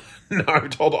 But now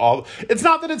I've told all. It's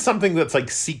not that it's something that's like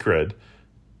secret,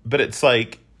 but it's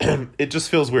like it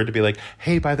just feels weird to be like,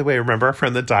 hey, by the way, remember our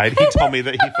friend that died? He told me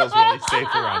that he feels really safe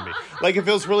around me. Like, it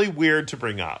feels really weird to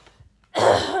bring up.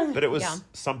 But it was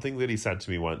something that he said to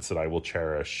me once that I will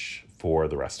cherish for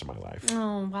the rest of my life.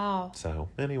 Oh, wow. So,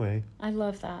 anyway. I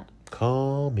love that.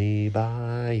 Call me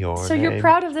by your name. So you're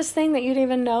proud of this thing that you didn't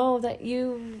even know that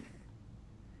you...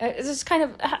 It's just kind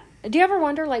of... Do you ever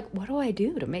wonder, like, what do I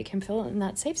do to make him feel in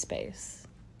that safe space?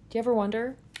 Do you ever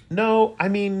wonder? No, I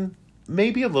mean...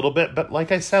 Maybe a little bit, but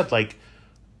like I said, like,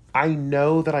 I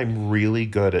know that I'm really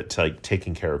good at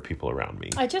taking care of people around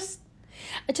me. I just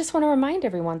want to remind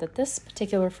everyone that this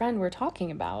particular friend we're talking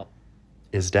about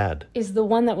is dead. Is the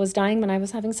one that was dying when I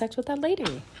was having sex with that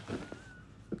lady.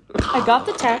 I got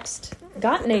the text,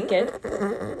 got naked,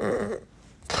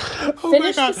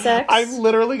 finished the sex. I'm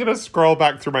literally going to scroll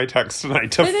back through my text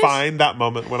tonight to find that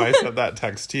moment when I said that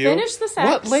text to you. Finished the sex.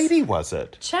 What lady was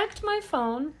it? Checked my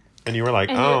phone. And you were like,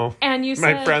 and you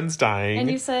said, my friend's dying. And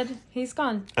you said, he's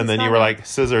gone. And then you were like,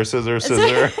 scissor, scissor,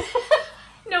 scissor.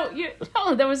 No,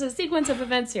 there was a sequence of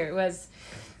events here. It was...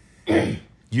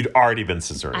 You'd already been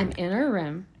scissoring. I'm in her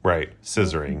room. Right,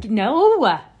 scissoring.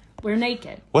 No. We're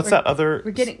naked. What's that other?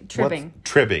 We're getting tribbing.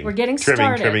 Tribbing. We're getting Tribbing,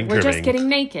 started. tribbing, We're just tribbing. getting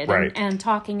naked Right. and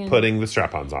talking. And Putting the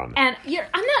strap-ons on. I'm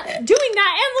not doing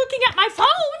that and looking at my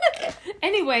phone.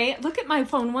 Anyway, look at my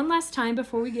phone one last time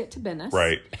before we get to business.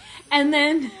 Right. And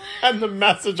then... And the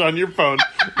message on your phone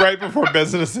right before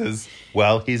business is,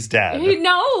 well, he's dead.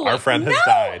 No. Our friend has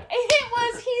died. It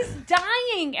was, he's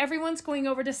dying. Everyone's going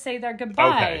over to say their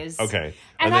goodbyes. Okay.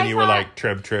 And then you were like,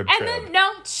 trib. And then,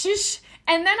 no, shush.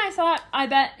 And then I thought, I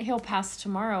bet he'll pass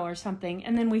tomorrow or something.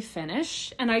 And then we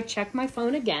finish, and I check my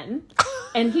phone again,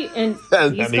 and he's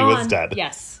then he gone. was dead.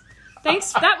 Yes.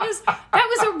 Thanks. That was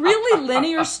a really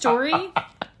linear story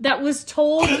that was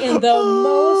told in the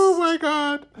Oh most my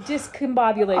God.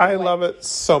 discombobulated I way. love it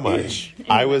so much.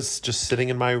 I was just sitting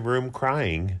in my room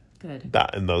crying. Good.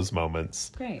 That in those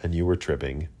moments. Great. And you were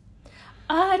tripping.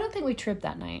 I don't think we tripped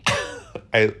that night.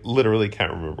 I literally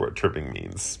can't remember what tripping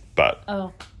means. But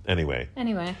Oh. anyway.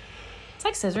 It's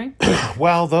like scissoring.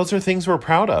 Well, those are things we're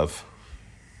proud of.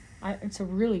 It's a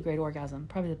really great orgasm.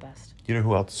 Probably the best. You know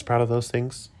who else is proud of those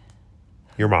things?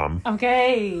 Your mom.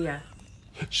 Okay.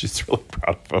 She's really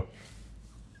proud of them.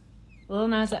 Lil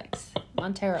Nas X.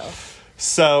 Montero.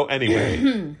 So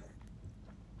anyway.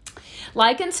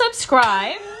 Like and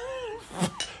subscribe.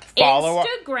 Follow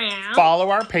Instagram. Follow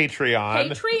our Patreon.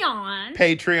 Patreon.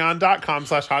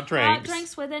 Patreon.com/hot drinks. Hot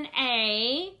drinks with an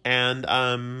A. And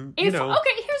Okay, you know,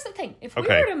 here's the thing. If we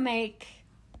Okay. were to make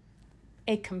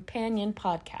a companion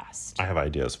podcast, I have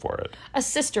ideas for it. a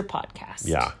sister podcast,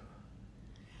 Yeah.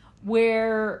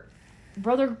 where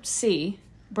Bro C,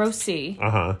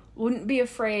 Uh-huh. wouldn't be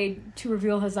afraid to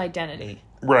reveal his identity.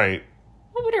 Right.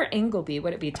 What would our angle be?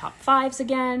 Would it be top fives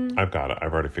again? I've got it.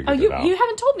 I've already Oh, figured it you out.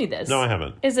 haven't told me this. No, I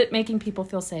haven't. Is it making people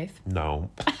feel safe? No.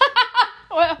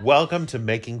 Well, Welcome to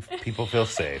Making People Feel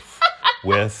Safe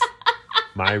with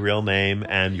my real name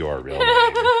and your real name.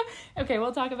 okay,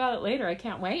 we'll talk about it later. I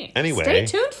can't wait. Anyway. Stay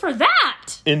tuned for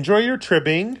that. Enjoy your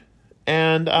tribbing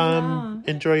and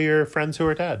enjoy your friends who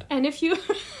are dead And if you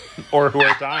or who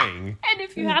are dying.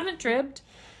 haven't tribbed,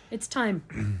 it's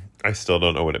time. I still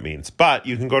don't know what it means. But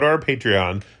you can go to our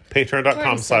Patreon,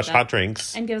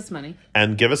 patreon.com/hotdrinks, And give us money.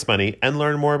 and give us money and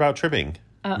learn more about tribbing.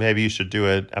 Maybe you should do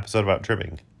an episode about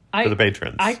tribbing for the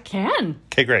patrons. I can.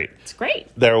 Okay, great. It's great.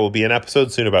 There will be an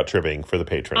episode soon about tribbing for the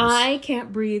patrons. I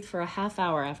can't breathe for a half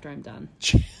hour after I'm done.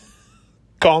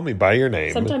 Call me by your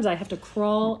name. Sometimes I have to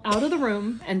crawl out of the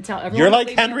room and tell everyone. You're to like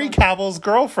leave me Henry alone. Cavill's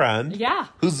girlfuend. Yeah.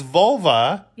 Whose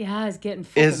vulva Yeah, it's getting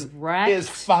fucking is wrecked.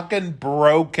 fucking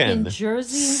broken. In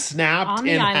Jersey, snapped on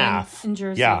the in island, half. in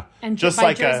Jersey. Yeah. And just by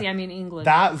like Jersey, I mean England.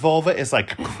 That vulva is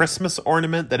like a Christmas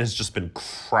ornament that has just been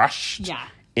crushed Yeah.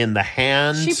 in the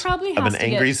hand She probably of has an to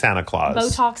angry get Santa Claus.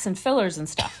 Botox and fillers and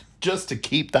stuff. Just to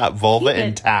keep that vulva Keep it-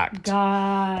 intact.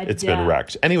 God, It's been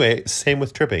wrecked. Anyway, same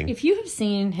with tripping. If you have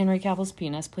seen Henry Cavill's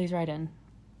penis, please write in.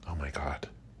 Oh my God.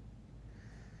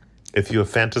 If you have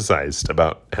fantasized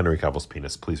about Henry Cavill's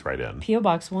penis, please write in. P.O.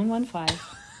 Box 115,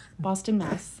 Boston,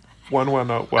 Mass.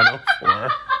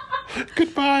 110-104.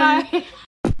 Goodbye. Bye.